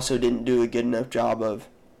then it also didn't do a good enough job of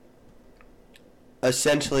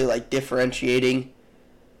essentially like differentiating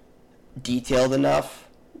detailed enough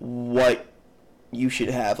what you should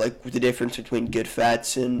have, like the difference between good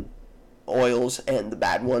fats and oils and the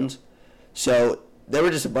bad ones. So there were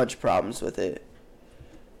just a bunch of problems with it.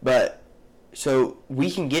 But so we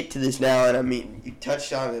can get to this now, and I mean, you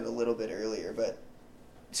touched on it a little bit earlier, but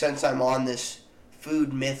since I'm on this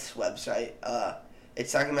Food Myths website,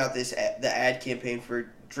 it's talking about the ad campaign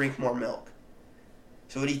for drink more milk.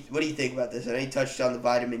 So what do you think about this? I know you touched on the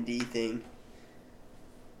vitamin D thing.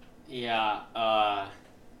 Yeah,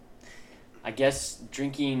 I guess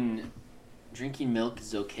drinking milk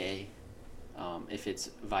is okay, if it's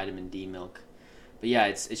vitamin D milk, but yeah,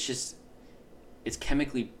 it's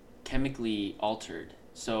chemically altered.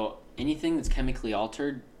 So anything that's chemically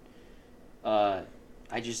altered, I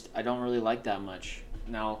don't really like that much.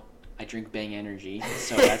 Now I drink Bang Energy,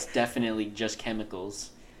 so that's definitely just chemicals,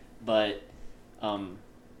 but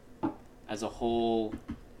as a whole,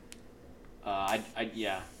 I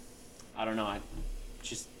don't know.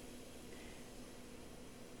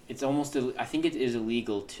 It's almost, I think it is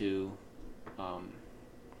illegal to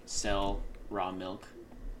sell raw milk.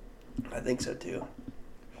 I think so too.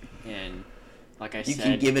 And like I said, you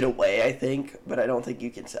can give it away, I think, but I don't think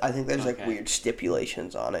you can. I think there's like weird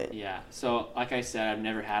stipulations on it. Yeah. So like I said, I've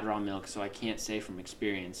never had raw milk, so I can't say from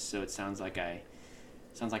experience. So it sounds like I'm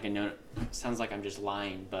just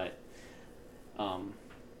lying, but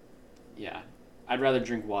yeah. I'd rather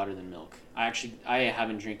drink water than milk. I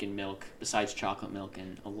haven't drinking milk besides chocolate milk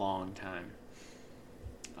in a long time.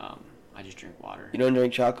 I just drink water. You don't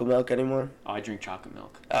drink chocolate milk anymore? Oh, I drink chocolate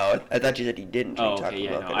milk. Oh, I thought you said you didn't drink chocolate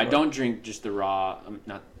milk anymore. I don't drink just the raw,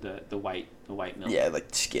 not the white milk. Yeah, like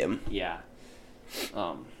skim. Yeah.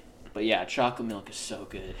 But yeah, chocolate milk is so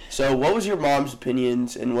good. So what was your mom's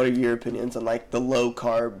opinions and what are your opinions on like the low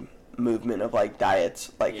carb movement of like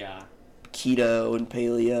diets, like keto and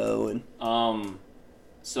paleo and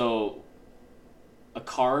so a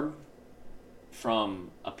carb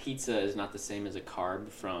from a pizza is not the same as a carb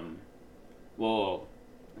from let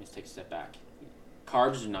me take a step back.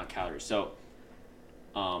 Carbs are not calories. So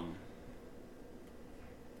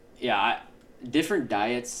different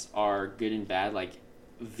diets are good and bad. Like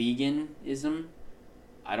veganism,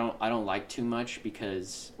 I don't like too much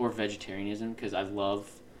or vegetarianism because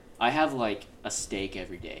I have like a steak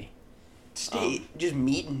every day. Just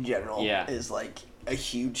meat in general is like a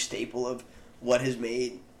huge staple of what has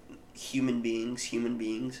made human beings.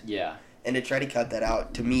 Yeah. And to try to cut that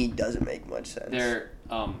out, to me, doesn't make much sense.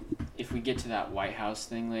 If we get to that White House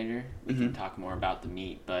thing later, we can talk more about the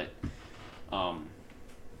meat. But, I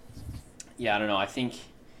don't know. I think,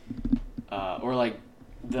 or like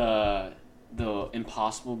the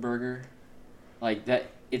Impossible Burger, like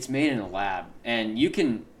that. It's made in a lab, and you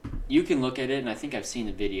can look at it, and I think I've seen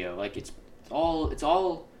the video. Like it's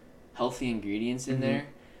all healthy ingredients in there,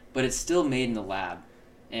 but it's still made in the lab.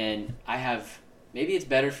 And maybe it's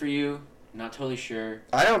better for you. I'm not totally sure.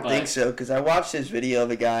 I don't think so, because I watched this video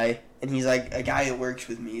of a guy, and he's like a guy that works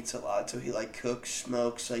with meats a lot. So he like cooks,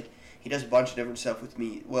 smokes, like he does a bunch of different stuff with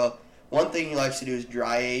meat. Well, one thing he likes to do is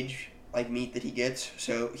dry age like meat that he gets.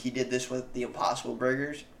 So he did this with the Impossible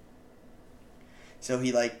Burgers. So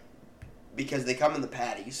he because they come in the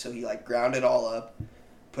patties, so he ground it all up,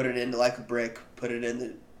 put it into like a brick, put it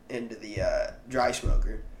into the dry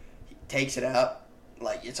smoker. He takes it out,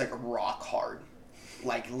 it's like a rock hard,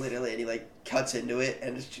 literally, and he cuts into it,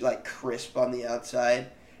 and it's crisp on the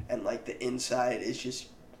outside, and the inside is just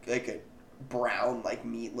like a brown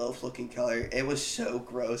meatloaf looking color. It was so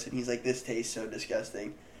gross, and he's like, this tastes so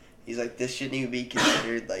disgusting. He's like, this shouldn't even be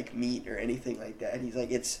considered meat or anything like that. And he's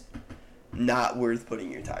like, it's not worth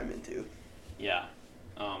putting your time into. Yeah.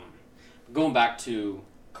 Going back to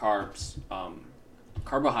carbs,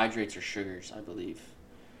 carbohydrates are sugars, I believe.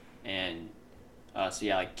 And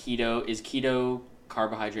keto, is keto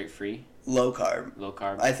carbohydrate free? Low carb. Low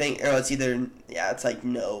carb. I think, or it's either, it's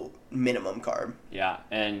no minimum carb. Yeah,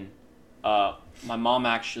 and my mom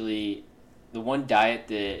actually, the one diet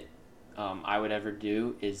that I would ever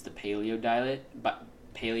do is the paleo diet,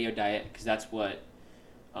 because that's what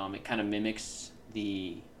it kind of mimics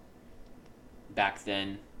the back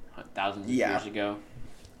then, thousands of years ago.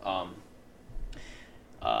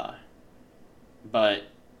 But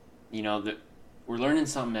we're learning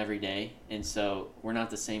something every day, and so we're not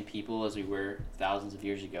the same people as we were thousands of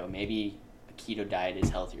years ago. Maybe a keto diet is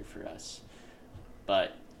healthier for us,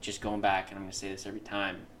 but just going back, and I'm going to say this every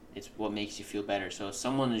time, it's what makes you feel better. So if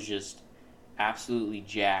someone is just absolutely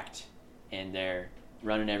jacked and they're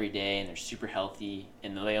running every day and they're super healthy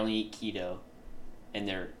and they only eat keto and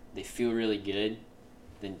they feel really good,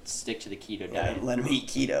 then stick to the keto diet. Let them eat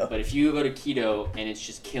keto. But if you go to keto and it's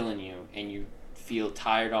just killing you and you feel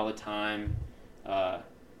tired all the time,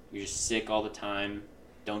 you're just sick all the time,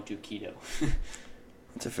 don't do keto.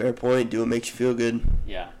 That's a fair point. Do what makes you feel good.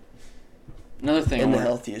 Yeah. Another thing. In the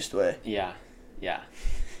healthiest way. Yeah.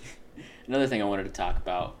 Another thing I wanted to talk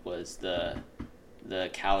about was the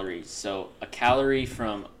calories. So a calorie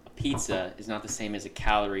from a pizza is not the same as a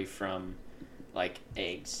calorie from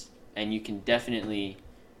eggs, and you can definitely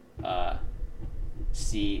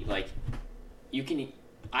see you can eat.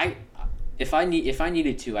 If I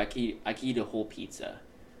needed to, I could eat a whole pizza,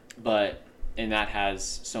 and that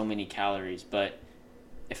has so many calories. But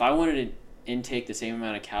if I wanted to intake the same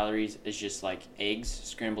amount of calories as just eggs,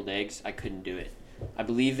 scrambled eggs, I couldn't do it. I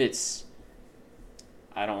believe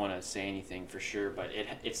I don't want to say anything for sure, but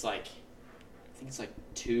it's I think it's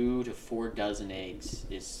 2 to 4 dozen eggs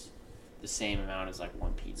is the same amount as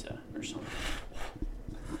one pizza or something.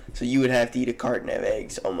 So you would have to eat a carton of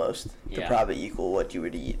eggs almost to probably equal what you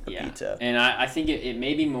would eat a pizza. And I think it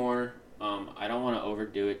may be more. I don't want to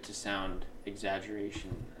overdo it to sound exaggerate,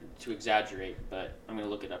 but I'm gonna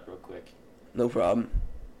look it up real quick. No problem.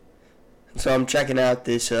 So I'm checking out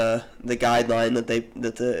this the guideline that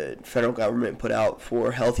the federal government put out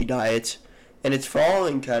for healthy diets, and it's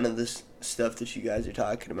following kind of this stuff that you guys are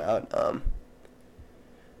talking about.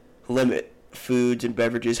 Limit foods and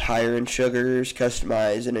beverages higher in sugars,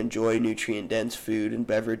 customize and enjoy nutrient-dense food and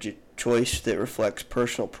beverage choice that reflects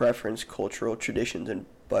personal preference, cultural traditions, and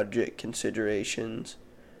budget considerations.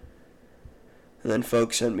 And then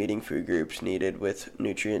focus on meeting food groups needed with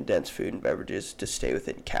nutrient-dense food and beverages to stay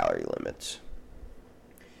within calorie limits.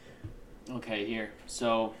 Okay, here.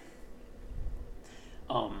 So,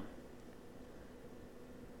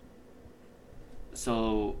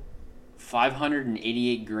 so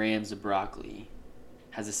 588 grams of broccoli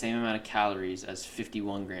has the same amount of calories as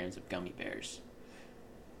 51 grams of gummy bears.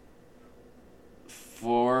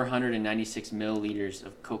 496 milliliters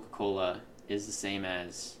of Coca-Cola is the same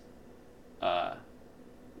as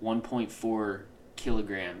 1.4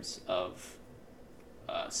 kilograms of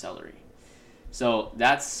celery. So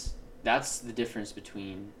that's the difference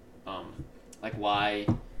between like why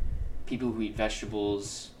people who eat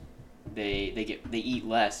vegetables they eat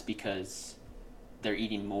less because they're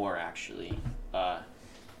eating more actually.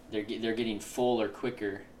 They're getting fuller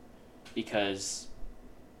quicker because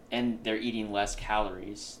and they're eating less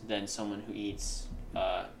calories than someone who eats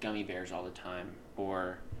gummy bears all the time,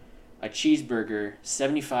 or a cheeseburger,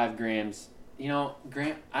 75 grams. You know,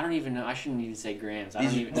 I don't even know. I shouldn't even say grams. I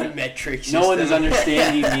don't even. The metrics. No one is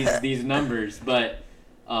understanding these numbers, but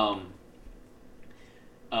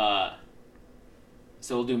so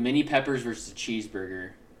we'll do mini peppers versus a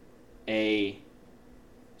cheeseburger.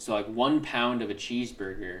 So like 1 pound of a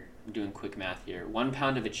cheeseburger. I'm doing quick math here. 1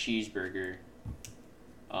 pound of a cheeseburger.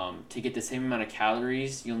 To get the same amount of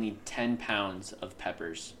calories, you'll need 10 pounds of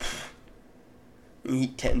peppers. You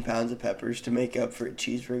eat 10 pounds of peppers to make up for a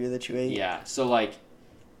cheeseburger that you ate? Yeah, so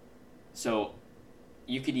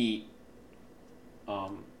you could eat,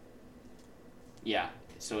 so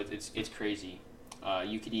it's crazy.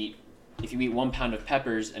 You could eat, if you eat 1 pound of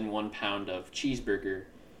peppers and 1 pound of cheeseburger,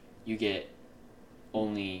 you get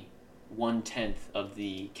only 1/10 of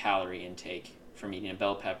the calorie intake from eating a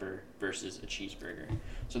bell pepper versus a cheeseburger.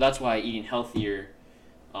 So that's why eating healthier,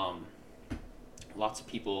 lots of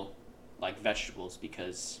people like vegetables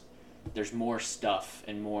because there's more stuff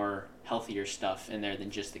and more healthier stuff in there than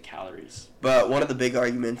just the calories. But one of the big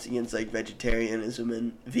arguments against like vegetarianism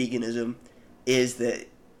and veganism is that,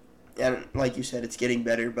 and like you said, it's getting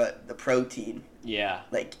better, but the protein,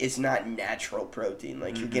 like it's not natural protein.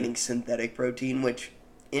 Like you're getting synthetic protein, which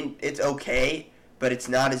it's okay, but it's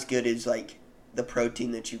not as good as like the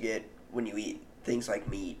protein that you get when you eat things like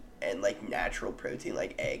meat and like natural protein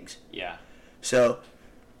like eggs. Yeah. So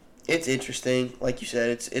it's interesting. Like you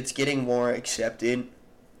said, it's getting more accepted.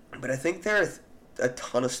 But I think there are a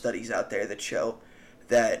ton of studies out there that show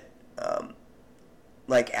that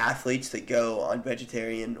like athletes that go on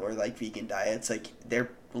vegetarian or like vegan diets, like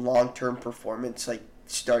their long-term performance like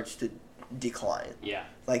starts to decline. Yeah.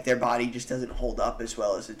 Like their body just doesn't hold up as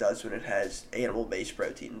well as it does when it has animal-based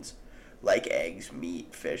proteins. Like eggs,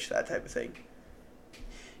 meat, fish, that type of thing.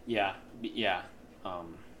 Yeah.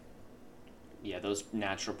 Those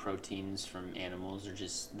natural proteins from animals are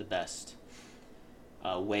just the best.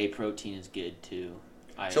 Whey protein is good too.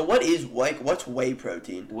 So what's whey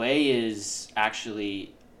protein? Whey is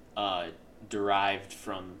actually derived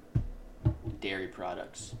from dairy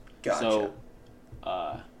products. Gotcha.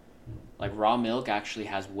 So, like raw milk actually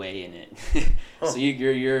has whey in it. So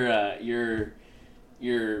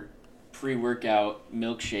your pre-workout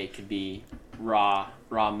milkshake could be raw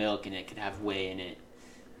milk and it could have whey in it.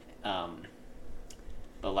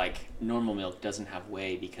 But like normal milk doesn't have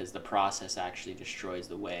whey because the process actually destroys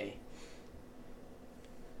the whey.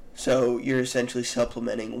 So you're essentially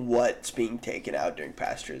supplementing what's being taken out during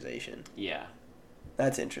pasteurization. Yeah.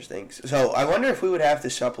 That's interesting. So I wonder if we would have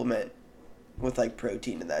to supplement with like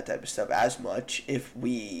protein and that type of stuff as much if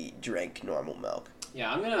we drank normal milk.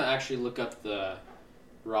 Yeah, I'm going to actually look up the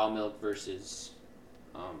raw milk versus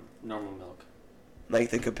normal milk.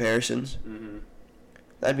 Like the comparisons? Mm-hmm.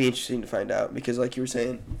 That'd be interesting to find out because like you were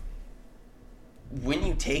saying, when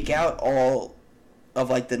you take out all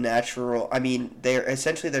of like the natural, I mean, they're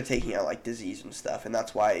taking out like disease and stuff, and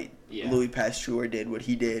that's why Louis Pasteur did what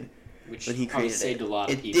he did when he created saved a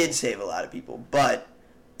lot of people. It did save a lot of people, but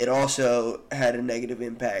it also had a negative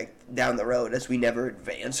impact down the road as we never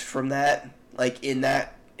advanced from that. Like in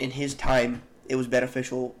his time, it was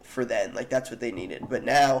beneficial for then. Like that's what they needed. But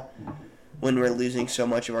now, when we're losing so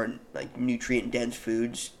much of our like nutrient dense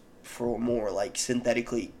foods for more like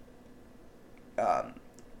synthetically,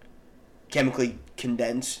 chemically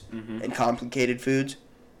condensed and complicated foods,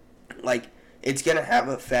 like it's gonna have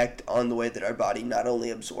an effect on the way that our body not only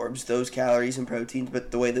absorbs those calories and proteins, but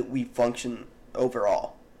the way that we function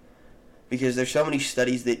overall. Because there's so many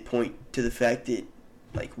studies that point to the fact that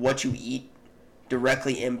like what you eat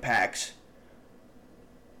directly impacts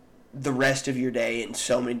the rest of your day in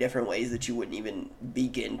so many different ways that you wouldn't even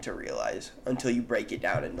begin to realize until you break it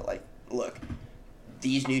down into like, look,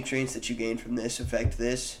 these nutrients that you gain from this affect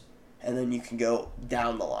this, and then you can go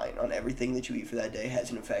down the line on everything that you eat for that day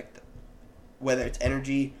has an effect, whether it's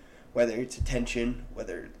energy, whether it's attention,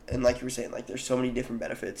 and like you were saying, like there's so many different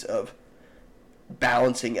benefits of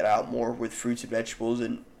balancing it out more with fruits and vegetables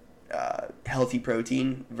and healthy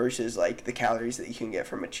protein versus like the calories that you can get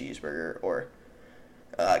from a cheeseburger or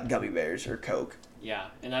gummy bears or Coke. Yeah,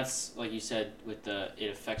 and that's like you said with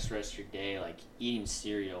it affects the rest of your day. Like eating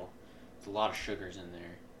cereal, there's a lot of sugars in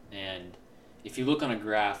there, and if you look on a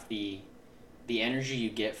graph, the energy you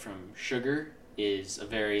get from sugar is a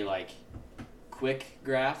very like quick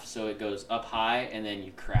graph, so it goes up high and then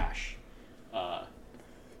you crash.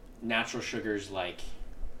 Natural sugars like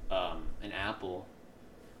an apple,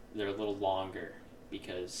 they're a little longer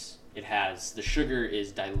because the sugar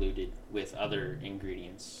is diluted with other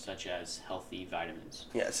ingredients such as healthy vitamins.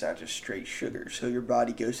 Yeah, it's not just straight sugar, so your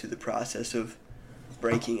body goes through the process of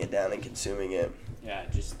breaking it down and consuming it. Yeah,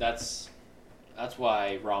 just that's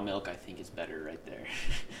why raw milk I think is better right there.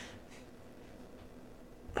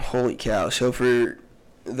 Holy cow. So for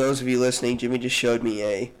those of you listening, Jimmy just showed me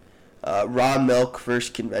a raw milk versus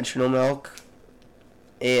conventional milk,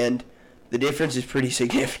 and the difference is pretty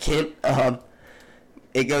significant.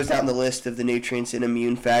 It goes down the list of the nutrients and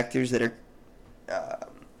immune factors that are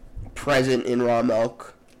present in raw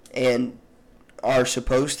milk and are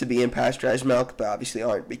supposed to be in pasteurized milk, but obviously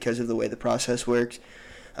aren't because of the way the process works.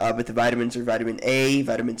 But the vitamins are vitamin A,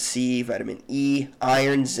 vitamin C, vitamin E,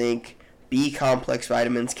 iron, zinc, B complex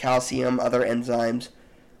vitamins, calcium, other enzymes,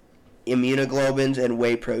 immunoglobulins, and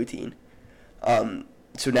whey protein.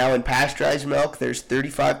 So now in pasteurized milk, there's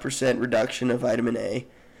 35% reduction of vitamin A,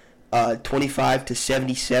 25 to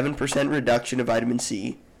 77% reduction of vitamin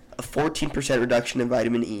C, a 14% reduction in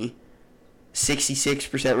vitamin E,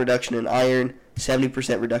 66% reduction in iron,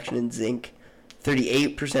 70% reduction in zinc,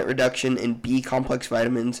 38% reduction in B complex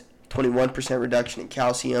vitamins, 21% reduction in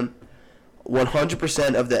calcium.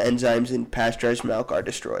 100% of the enzymes in pasteurized milk are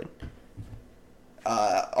destroyed.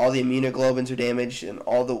 All the immunoglobulins are damaged, and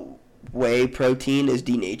all the whey protein is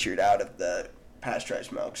denatured out of the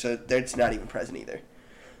pasteurized milk. So it's not even present either.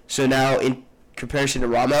 So now, in comparison to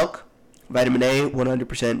raw milk, vitamin A,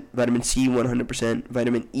 100%, vitamin C, 100%,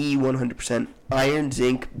 vitamin E, 100%, iron,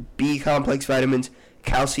 zinc, B complex vitamins,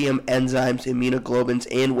 calcium, enzymes, immunoglobulins,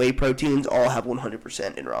 and whey proteins all have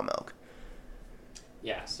 100% in raw milk.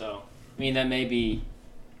 Yeah, so, I mean, that may be,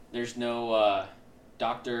 there's no,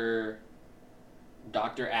 Dr.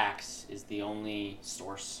 Axe is the only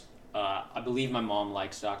source. I believe my mom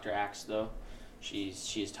likes Dr. Axe, though. She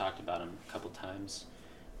has talked about him a couple times.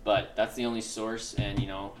 But that's the only source, and, you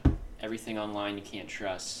know, everything online you can't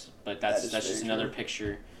trust. But that's just another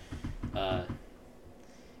picture,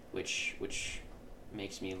 which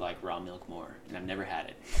makes me like raw milk more, and I've never had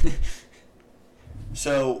it.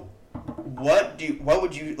 So, what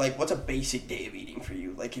would you like? What's a basic day of eating for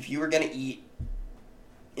you? Like, if you were gonna eat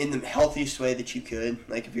in the healthiest way that you could,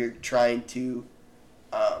 like if you're trying to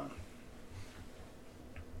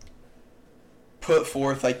put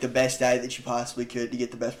forth like the best diet that you possibly could to get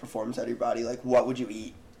the best performance out of your body, like what would you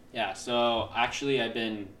eat? Yeah, so actually I've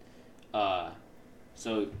been I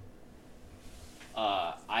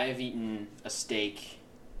have eaten a steak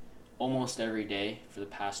almost every day for the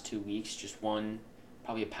past 2 weeks, just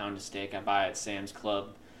probably a pound of steak I buy at Sam's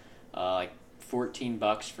Club, like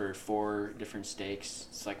 $14 for 4 different steaks.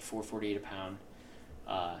 It's like $4.48 a pound.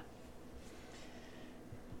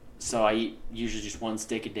 So I eat usually just 1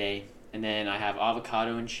 steak a day, and then I have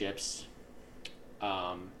avocado and chips,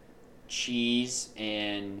 cheese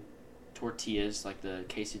and tortillas, like the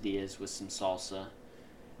quesadillas with some salsa,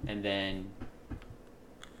 and then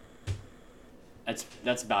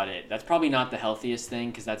that's about it. That's probably not the healthiest thing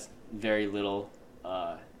because that's very little.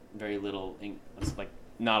 It's like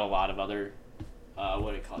not a lot of other.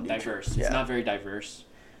 What do you call it? Diverse. Yeah. It's not very diverse.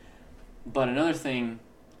 But another thing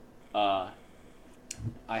I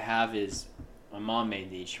have is my mom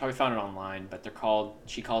made these. She probably found it online, but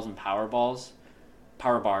she calls them power bars.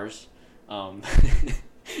 Power bars.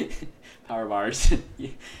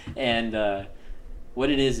 And what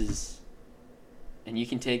it is, and you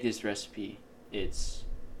can take this recipe, it's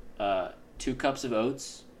 2 cups of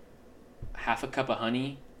oats, half a cup of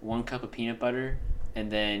honey, 1 cup of peanut butter, and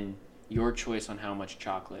then your choice on how much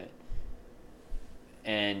chocolate.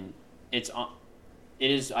 And it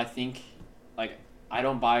is, I think, like, I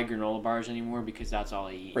don't buy granola bars anymore because that's all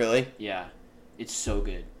I eat. Really? Yeah. It's so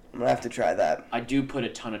good. I'm going to have to try that. I do put a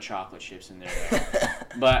ton of chocolate chips in there, though.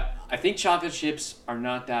 But I think chocolate chips are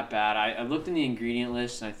not that bad. I looked in the ingredient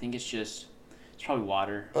list, and I think it's probably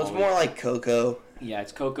water. Well, it's more like cocoa. Yeah,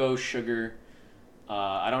 it's cocoa, sugar.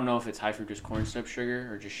 I don't know if it's high fructose corn syrup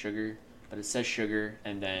sugar or just sugar. but it says sugar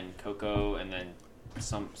and then cocoa and then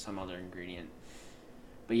some other ingredient.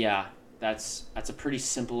 But yeah, that's a pretty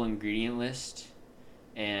simple ingredient list,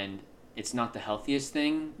 and it's not the healthiest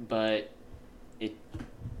thing, but it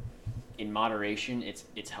in moderation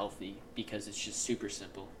it's healthy because it's just super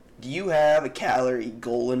simple. Do you have a calorie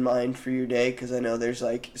goal in mind for your day? Because I know there's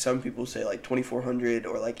like some people say like 2,400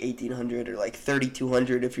 or like 1,800 or like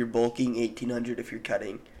 3,200 if you're bulking, 1,800 if you're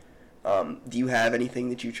cutting. Do you have anything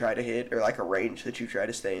that you try to hit or like a range that you try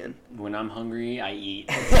to stay in? When I'm hungry, I eat.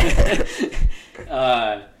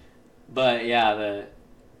 But yeah,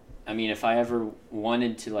 if I ever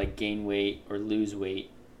wanted to like gain weight or lose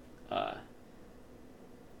weight,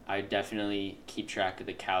 I definitely keep track of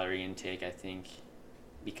the calorie intake, I think.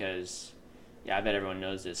 Because, yeah, I bet everyone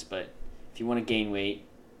knows this, but if you want to gain weight,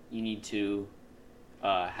 you need to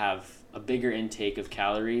have a bigger intake of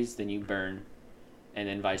calories than you burn, and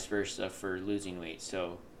then vice versa for losing weight.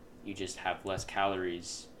 So you just have less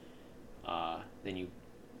calories than you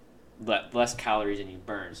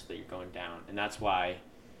burn, so that you're going down, and that's why,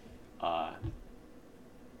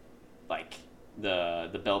 like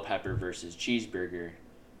the bell pepper versus cheeseburger,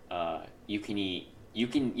 you can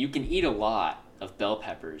eat a lot of bell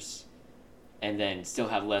peppers and then still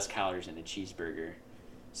have less calories in a cheeseburger.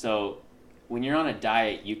 So when you're on a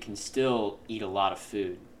diet, you can still eat a lot of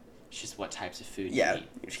food. It's just what types of food you eat.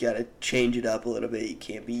 You just got to change it up a little bit. You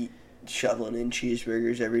can't be shoveling in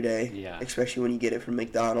cheeseburgers every day. Yeah. Especially when you get it from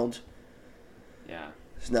McDonald's. Yeah.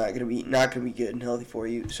 It's not gonna be good and healthy for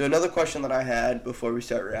you. So another question that I had before we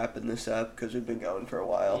start wrapping this up, because we've been going for a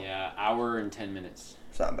while. Yeah, hour and 10 minutes.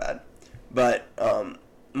 It's not bad. But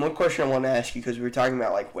one question I want to ask you, because we were talking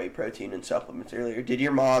about like whey protein and supplements earlier. Did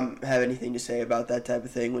your mom have anything to say about that type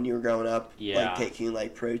of thing when you were growing up? Yeah. Like taking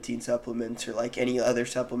like protein supplements or like any other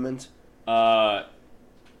supplements?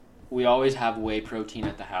 We always have whey protein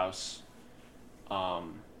at the house.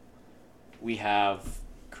 We have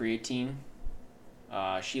creatine.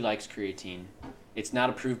 She likes creatine. It's not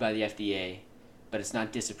approved by the FDA, but it's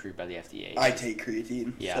not disapproved by the FDA. I take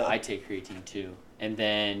creatine. Yeah, so. I take creatine too. And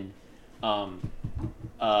then,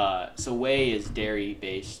 so whey is dairy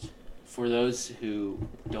based. For those who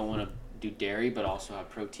don't want to do dairy but also have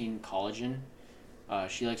protein, collagen.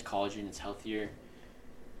 She likes collagen. It's healthier.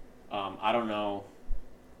 I don't know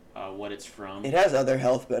what it's from. It has other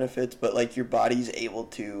health benefits, but like your body's able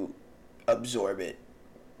to absorb it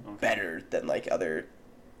better than like other,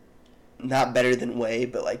 not better than whey,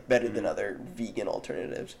 but like better than other vegan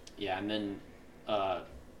alternatives. Yeah, and then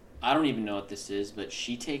I don't even know what this is, but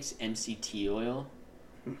she takes MCT oil,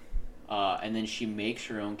 and then she makes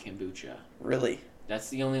her own kombucha. Really? That's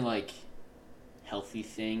the only like healthy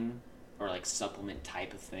thing or like supplement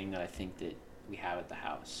type of thing that I think that we have at the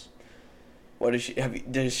house. What does she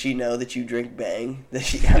does she know that you drink Bang? Does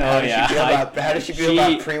she? How does she feel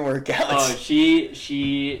about pre-workouts? Oh,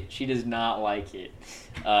 she does not like it.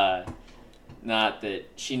 Not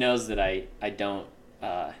that she knows that I don't.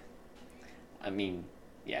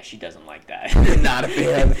 Yeah, she doesn't like that. Not a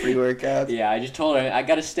fan of the pre-workouts. Yeah, I just told her I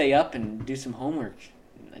got to stay up and do some homework.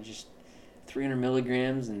 I just 300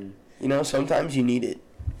 milligrams and. Sometimes you need it.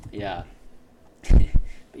 Yeah. But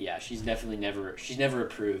yeah, she's never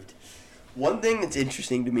approved. One thing that's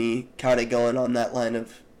interesting to me, kind of going on that line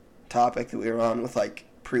of topic that we were on with like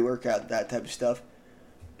pre-workout, that type of stuff,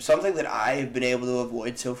 something that I have been able to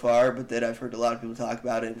avoid so far, but that I've heard a lot of people talk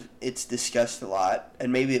about, and it's discussed a lot,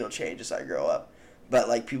 and maybe it'll change as I grow up, but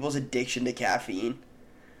like people's addiction to caffeine,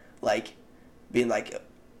 like being like,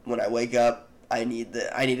 when I wake up, I need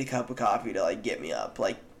a cup of coffee to like get me up.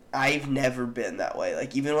 Like I've never been that way.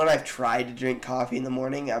 Like even when I've tried to drink coffee in the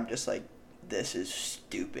morning, I'm just like, this is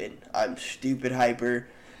stupid. I'm stupid hyper.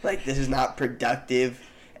 Like, this is not productive.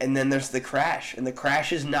 And then there's the crash. And the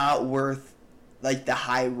crash is not worth, like, the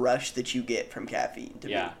high rush that you get from caffeine to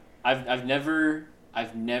me. I've never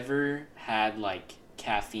had, like,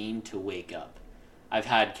 caffeine to wake up. I've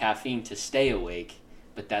had caffeine to stay awake,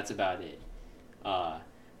 but that's about it. So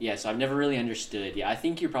I've never really understood. Yeah, I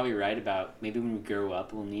think you're probably right about maybe when we grow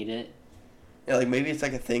up, we'll need it. Yeah, like, maybe it's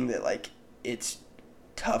like a thing that, like, it's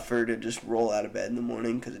tougher to just roll out of bed in the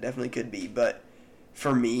morning, because it definitely could be, but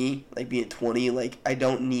for me, like being 20, like I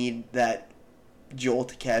don't need that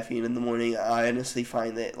jolt of caffeine in the morning. I honestly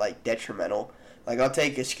find that like detrimental. Like I'll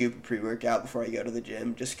take a scoop of pre-workout before I go to the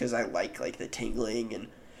gym, just because I like the tingling and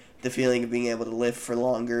the feeling of being able to lift for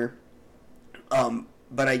longer.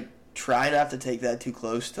 But I try not to take that too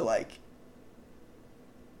close to like,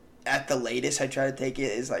 at the latest I try to take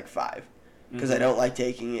it is like 5, because I don't like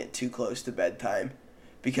taking it too close to bedtime.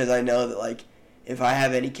 Because I know that, like, if I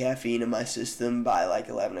have any caffeine in my system by, like,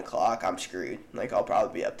 11 o'clock, I'm screwed. Like, I'll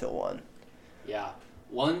probably be up till 1. Yeah.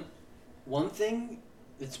 One thing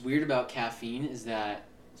that's weird about caffeine is that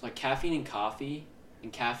it's like caffeine in coffee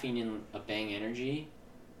and caffeine in a Bang Energy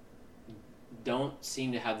don't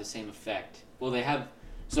seem to have the same effect. Well, they have.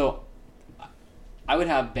 So, I would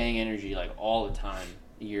have Bang Energy like all the time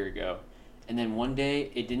a year ago, and then one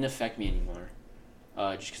day it didn't affect me anymore,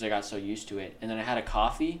 just because I got so used to it. And then I had a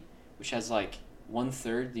coffee, which has like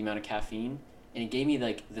 1/3 the amount of caffeine, and it gave me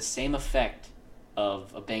like the same effect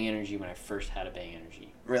of a Bang Energy when I first had a Bang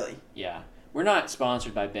Energy. Really? Yeah. We're not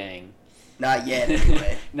sponsored by Bang. Not yet,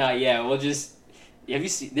 anyway. Not yet. We'll just. Have you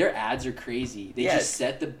seen their ads are crazy? They just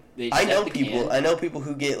set the. I know people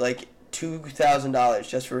who get like $2,000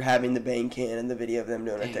 just for having the Bang can and the video of them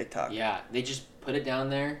doing a TikTok. Yeah, they just put it down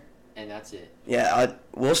there and that's it. Yeah,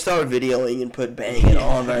 we'll start videoing and put Bang in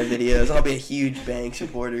all of our videos. I'll be a huge Bang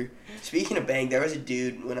supporter. Speaking of Bang, there was a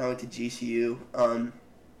dude when I went to GCU.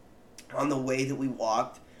 On the way that we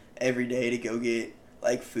walked every day to go get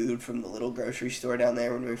like food from the little grocery store down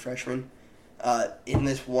there when we were freshmen. In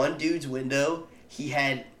this one dude's window, he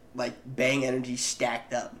had like Bang Energy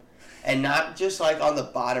stacked up. And not just like on the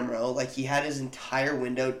bottom row, like he had his entire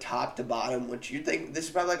window top to bottom, which you'd think this is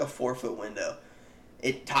probably like a 4-foot window.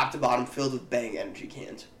 It top to bottom filled with Bang Energy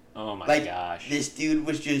cans. Oh my gosh. This dude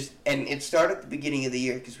was just, and it started at the beginning of the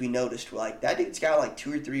year because we noticed, we're like, that dude's got like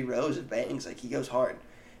 2 or 3 rows of Bangs, like he goes hard.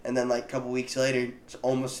 And then like a couple weeks later, it's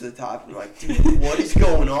almost to the top, and we're like, dude, what is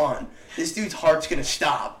going on? This dude's heart's gonna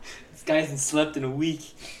stop. This guy hasn't slept in a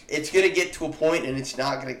week. It's gonna get to a point, and it's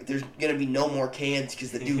not gonna. There's gonna be no more cans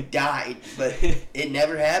because the dude died. But it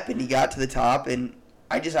never happened. He got to the top, and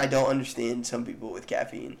I don't understand some people with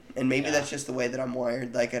caffeine, and maybe that's just the way that I'm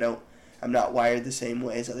wired. Like I'm not wired the same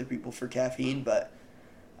way as other people for caffeine, but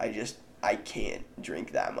I can't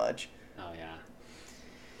drink that much. Oh yeah.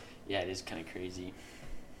 Yeah, it is kind of crazy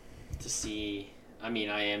to see. I mean,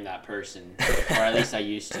 I am that person, or at least I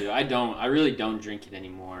used to. I really don't drink it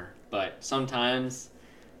anymore. But sometimes,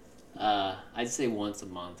 I'd say once a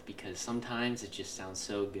month because sometimes it just sounds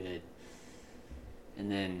so good. And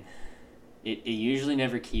then it usually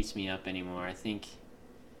never keeps me up anymore, I think.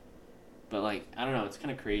 But like, I don't know, it's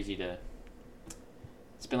kind of crazy to.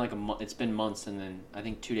 It's been like it's been months, and then I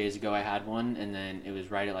think 2 days ago I had one, and then it was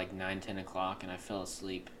right at like 9-10 o'clock, and I fell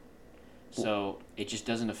asleep. So it just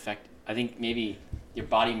doesn't affect. I think maybe your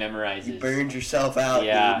body memorizes. You burned yourself out.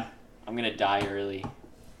 Yeah, dude. I'm gonna die early.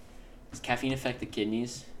 Does caffeine affect the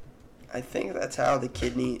kidneys? I think that's how the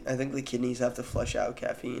kidneys have to flush out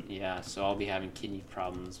caffeine. Yeah, so I'll be having kidney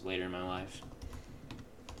problems later in my life.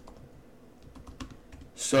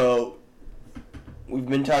 So, we've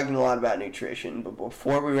been talking a lot about nutrition, but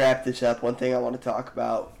before we wrap this up, one thing I want to talk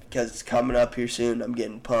about, because it's coming up here soon, I'm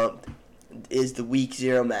getting pumped, is the Week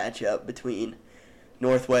 0 matchup between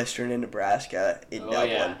Northwestern and Nebraska in Dublin.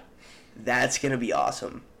 Yeah. That's going to be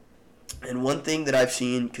awesome. And one thing that I've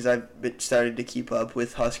seen, because I've started to keep up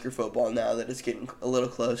with Husker football now that it's getting a little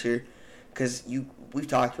closer, because we've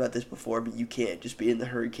talked about this before, but you can't just be in the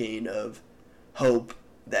hurricane of hope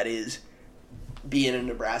that is being a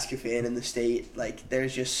Nebraska fan in the state. Like,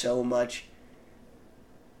 there's just so much.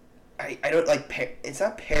 I don't like. It's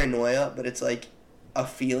not paranoia, but it's like a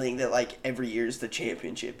feeling that like every year is the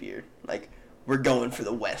championship year. Like, we're going for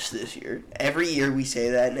the West this year. Every year we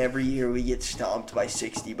say that, and every year we get stomped by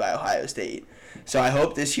 60 by Ohio State. So I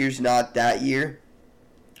hope this year's not that year.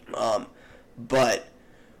 But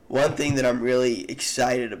one thing that I'm really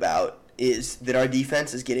excited about is that our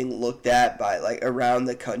defense is getting looked at by like around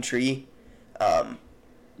the country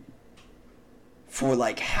for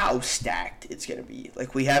like how stacked it's going to be.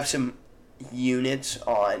 Like, we have some units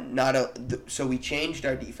on so we changed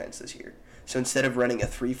our defense this year. So instead of running a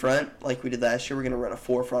 3-front like we did last year, we're going to run a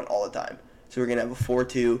 4-front all the time. So we're going to have a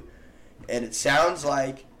 4-2, and it sounds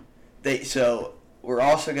like so we're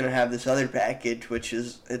also going to have this other package, which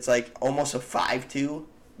it's like almost a 5-2,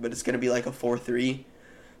 but it's going to be like a 4-3.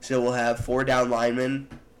 So we'll have 4 down linemen,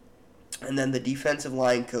 and then the defensive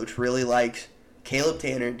line coach really likes Caleb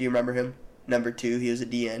Tanner. Do you remember him? Number 2, he was a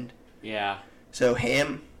D-end. Yeah. So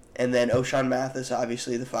him, and then O'Shawn Mathis,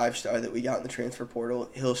 obviously the 5-star that we got in the transfer portal,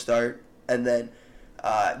 he'll start. And then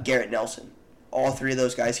Garrett Nelson. All 3 of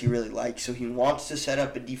those guys he really likes. So he wants to set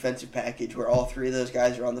up a defensive package where all 3 of those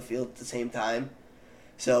guys are on the field at the same time.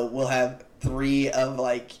 So we'll have 3 of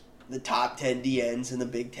like the top 10 DNs in the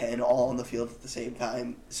Big Ten all on the field at the same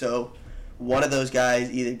time. So one of those guys,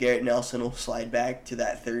 either Garrett Nelson will slide back to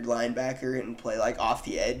that 3rd linebacker and play like off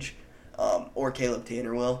the edge, or Caleb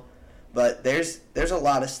Tanner will. But there's a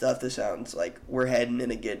lot of stuff that sounds like we're heading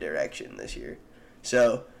in a good direction this year.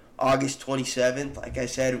 So August 27th, like I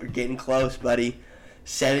said, we're getting close, buddy.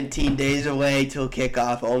 17 days away till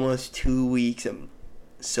kickoff, almost 2 weeks. I'm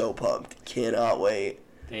so pumped. Cannot wait.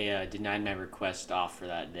 They denied my request off for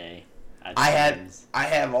that day. I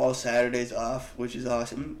have all Saturdays off, which is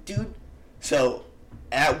awesome, dude. So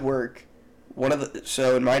at work,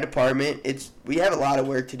 in my department, we have a lot of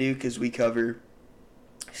work to do because we cover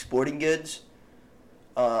sporting goods,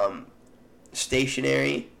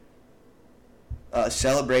 stationery,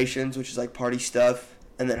 celebrations, which is like party stuff,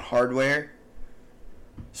 and then hardware.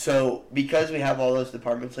 So because we have all those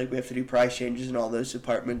departments, like we have to do price changes in all those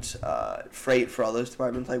departments, freight for all those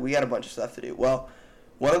departments, like we got a bunch of stuff to do. Well,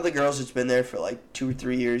 one of the girls that's been there for like 2 or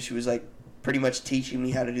 3 years, who was like pretty much teaching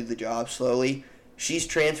me how to do the job slowly, she's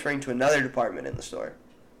transferring to another department in the store.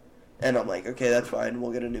 And I'm like, okay, that's fine,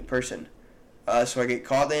 we'll get a new person. So I get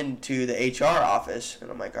called into the HR office,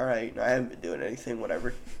 and I'm like, all right, I haven't been doing anything,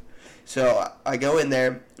 whatever. So I go in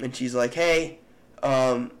there, and she's like, hey,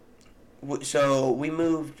 so we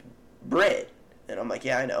moved Britt. And I'm like,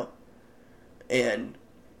 yeah, I know. And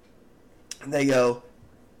they go,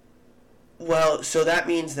 well, so that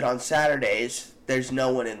means that on Saturdays, there's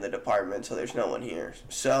no one in the department, so there's no one here.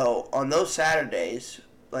 So on those Saturdays,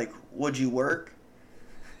 like, would you work?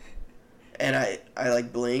 And I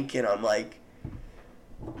like blink, and I'm like,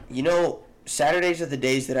 Saturdays are the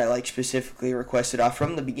days that I like specifically requested off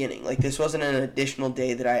from the beginning. Like, this wasn't an additional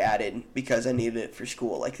day that I added because I needed it for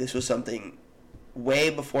school. Like, this was something way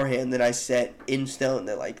beforehand that I set in stone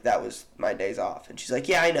that, like, that was my days off. And she's like,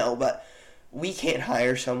 yeah, I know, but we can't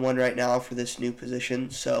hire someone right now for this new position,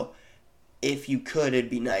 so if you could, it'd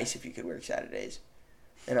be nice if you could work Saturdays.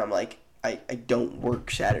 And I'm like, I don't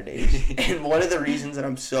work Saturdays. And one of the reasons that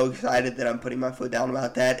I'm so excited that I'm putting my foot down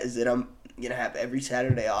about that is that I'm going to have every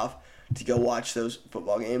Saturday off to go watch those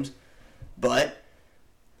football games. But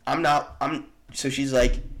so she's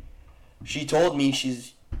like, she told me,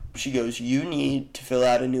 she goes, you need to fill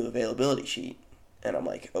out a new availability sheet. And I'm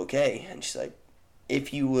like, okay. And she's like,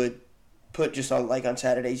 if you would put just on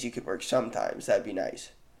Saturdays you could work sometimes, that'd be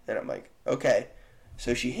nice. And I'm like, okay.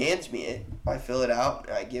 So she hands me it, I fill it out,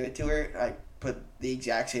 and I give it to her, and I put the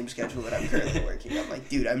exact same schedule that I'm currently working. I'm like,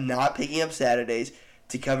 dude, I'm not picking up Saturdays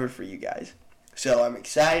to cover for you guys. So I'm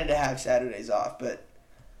excited to have Saturdays off, but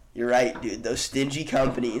you're right, dude. Those stingy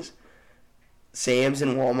companies, Sam's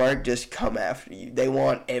and Walmart, just come after you. They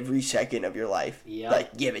want every second of your life. Yep.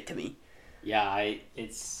 Like, give it to me. Yeah,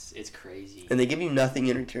 it's crazy. And they give you nothing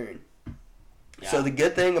in return. Yeah. So the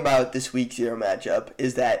good thing about this week 0 matchup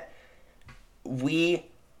is that we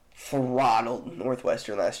throttled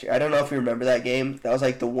Northwestern last year. I don't know if you remember that game. That was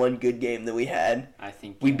like the one good game that we had. I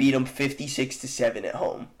think we beat them 56-7 at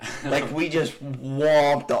home. Like, we just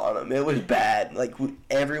whomped on them. It was bad. Like,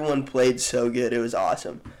 everyone played so good. It was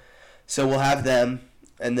awesome. So we'll have them,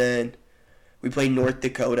 and then we play North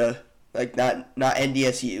Dakota. Like, not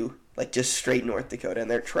NDSU. Like, just straight North Dakota,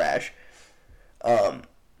 and they're trash.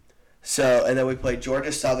 So, and then we play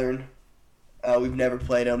Georgia Southern. We've never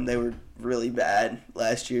played them. They were really bad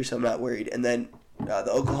last year, so I'm not worried. And then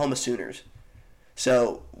the Oklahoma Sooners.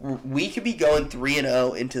 So we could be going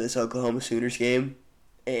 3-0 into this Oklahoma Sooners game,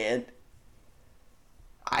 and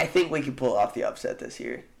I think we could pull off the upset this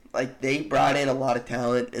year. Like, they brought in a lot of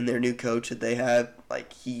talent, and their new coach that they have,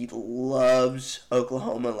 like, he loves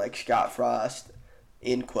Oklahoma, like Scott Frost,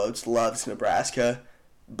 in quotes, loves Nebraska.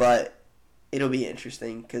 But it'll be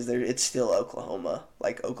interesting because it's still Oklahoma.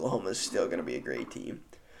 Like, Oklahoma's still going to be a great team.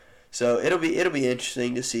 So it'll be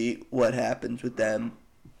interesting to see what happens with them.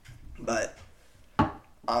 But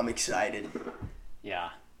I'm excited. Yeah,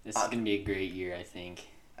 this is going to be a great year, I think.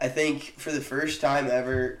 I think for the first time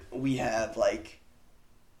ever, we have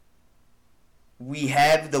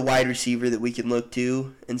the wide receiver that we can look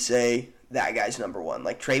to and say, that guy's number one.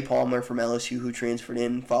 Like Trey Palmer from LSU, who transferred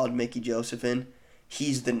in, followed Mickey Joseph in.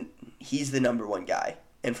 He's the number one guy.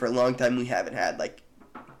 And for a long time, we haven't had, like,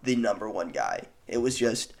 the number one guy. It was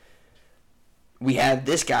just, we have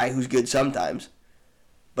this guy who's good sometimes.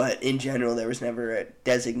 But in general, there was never a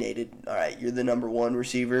designated, all right, you're the number one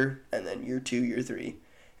receiver, and then you're 2, you're 3.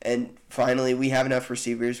 And finally, we have enough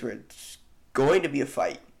receivers where it's going to be a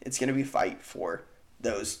fight. It's going to be a fight for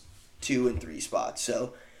those 2 and 3 spots.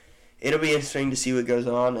 So it'll be interesting to see what goes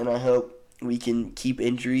on, and I hope we can keep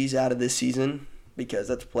injuries out of this season, because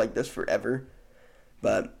that's plagued us forever.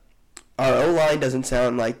 But our O-line doesn't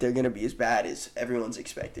sound like they're going to be as bad as everyone's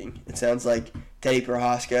expecting. It sounds like Teddy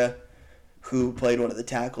Prohaska, who played one of the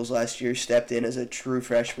tackles last year, stepped in as a true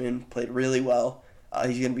freshman, played really well.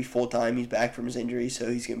 He's going to be full-time. He's back from his injury,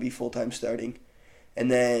 so he's going to be full-time starting.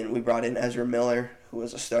 And then we brought in Ezra Miller, who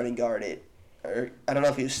was a starting guard I don't know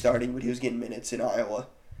if he was starting, but he was getting minutes in Iowa.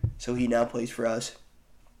 So he now plays for us.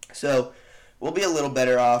 So we'll be a little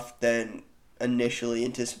better off than initially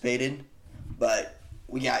anticipated. But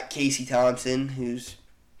we got Casey Thompson, who's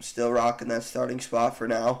still rocking that starting spot for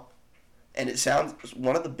now. And it sounds,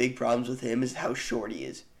 one of the big problems with him is how short he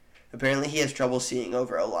is. Apparently he has trouble seeing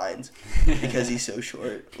over O-lines because he's so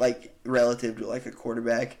short, like, relative to, like, a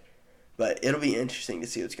quarterback. But it'll be interesting to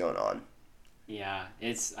see what's going on. Yeah,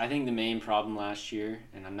 I think the main problem last year,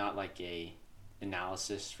 and I'm not, like, a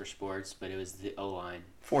analysis for sports, but it was the O-line.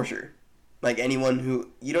 For sure. Like, anyone who,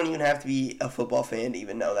 you don't even have to be a football fan to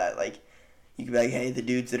even know that. Like, you could be like, hey, the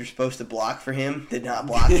dudes that are supposed to block for him did not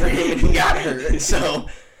block for him, and he got hurt. So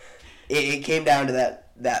it came down to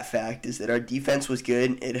that fact, is that our defense was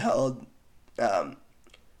good. It held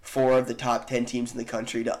 4 of the top 10 teams in the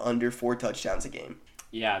country to under 4 touchdowns a game.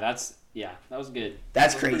 Yeah, that was good.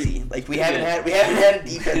 That's crazy. Like, we haven't had a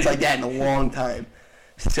defense like that in a long time.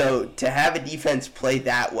 So to have a defense play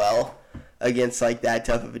that well against like that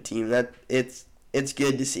tough of a team, that it's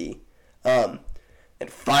good to see. And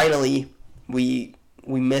finally, we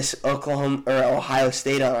miss Oklahoma or Ohio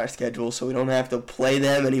State on our schedule, so we don't have to play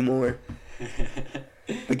them anymore.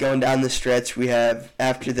 But going down the stretch, we have,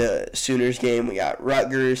 after the Sooners game, we got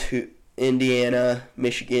Rutgers, Indiana,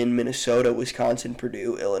 Michigan, Minnesota, Wisconsin,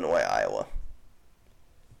 Purdue, Illinois, Iowa.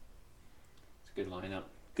 It's a good lineup.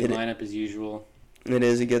 Good lineup as usual. It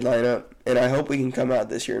is a good lineup, and I hope we can come out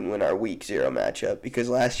this year and win our Week 0 matchup, because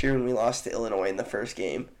last year when we lost to Illinois in the first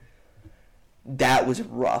game, that was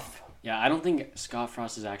rough. Yeah, I don't think Scott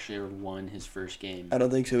Frost has actually ever won his first game. I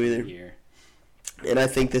don't think so either. Year. And I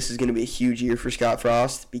think this is going to be a huge year for Scott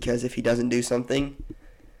Frost, because if he doesn't do something,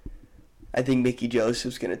 I think Mickey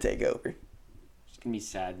Joseph's going to take over. It's going to be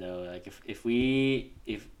sad, though. Like, if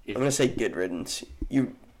I'm going to say good riddance.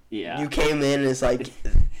 You Yeah. You came in as like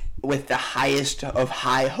with the highest of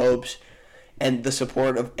high hopes and the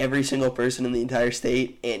support of every single person in the entire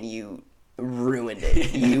state, and you ruined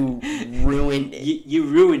it. You ruined it. You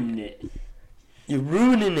ruined it. You're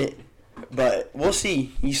ruining it. But we'll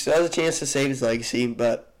see. He still has a chance to save his legacy,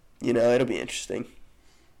 but, you know, it'll be interesting.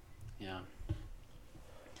 Yeah.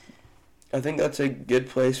 I think that's a good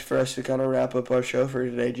place for us to kind of wrap up our show for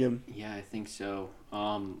today, Jim. Yeah, I think so.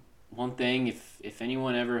 One thing, if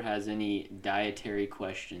anyone ever has any dietary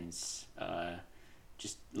questions,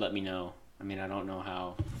 just let me know. I mean, I don't know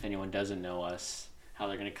how, if anyone doesn't know us, how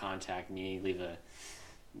they're going to contact me,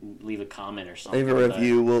 leave a comment or something. Leave a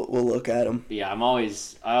review. We'll look at them. But yeah, I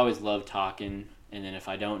always love talking, and then if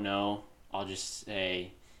I don't know, I'll just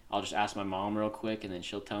ask my mom real quick, and then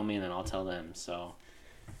she'll tell me, and then I'll tell them. So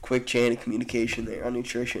quick chain of communication there on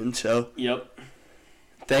nutrition. So yep.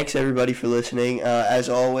 Thanks everybody for listening. As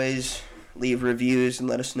always, leave reviews and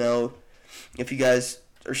let us know if you guys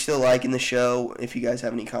are still liking the show. If you guys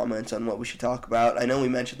have any comments on what we should talk about. I know we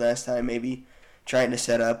mentioned last time maybe trying to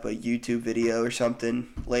set up a YouTube video or something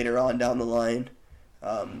later on down the line.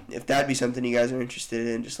 If that'd be something you guys are interested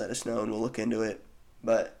in, just let us know and we'll look into it.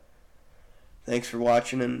 But thanks for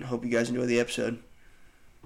watching, and hope you guys enjoy the episode.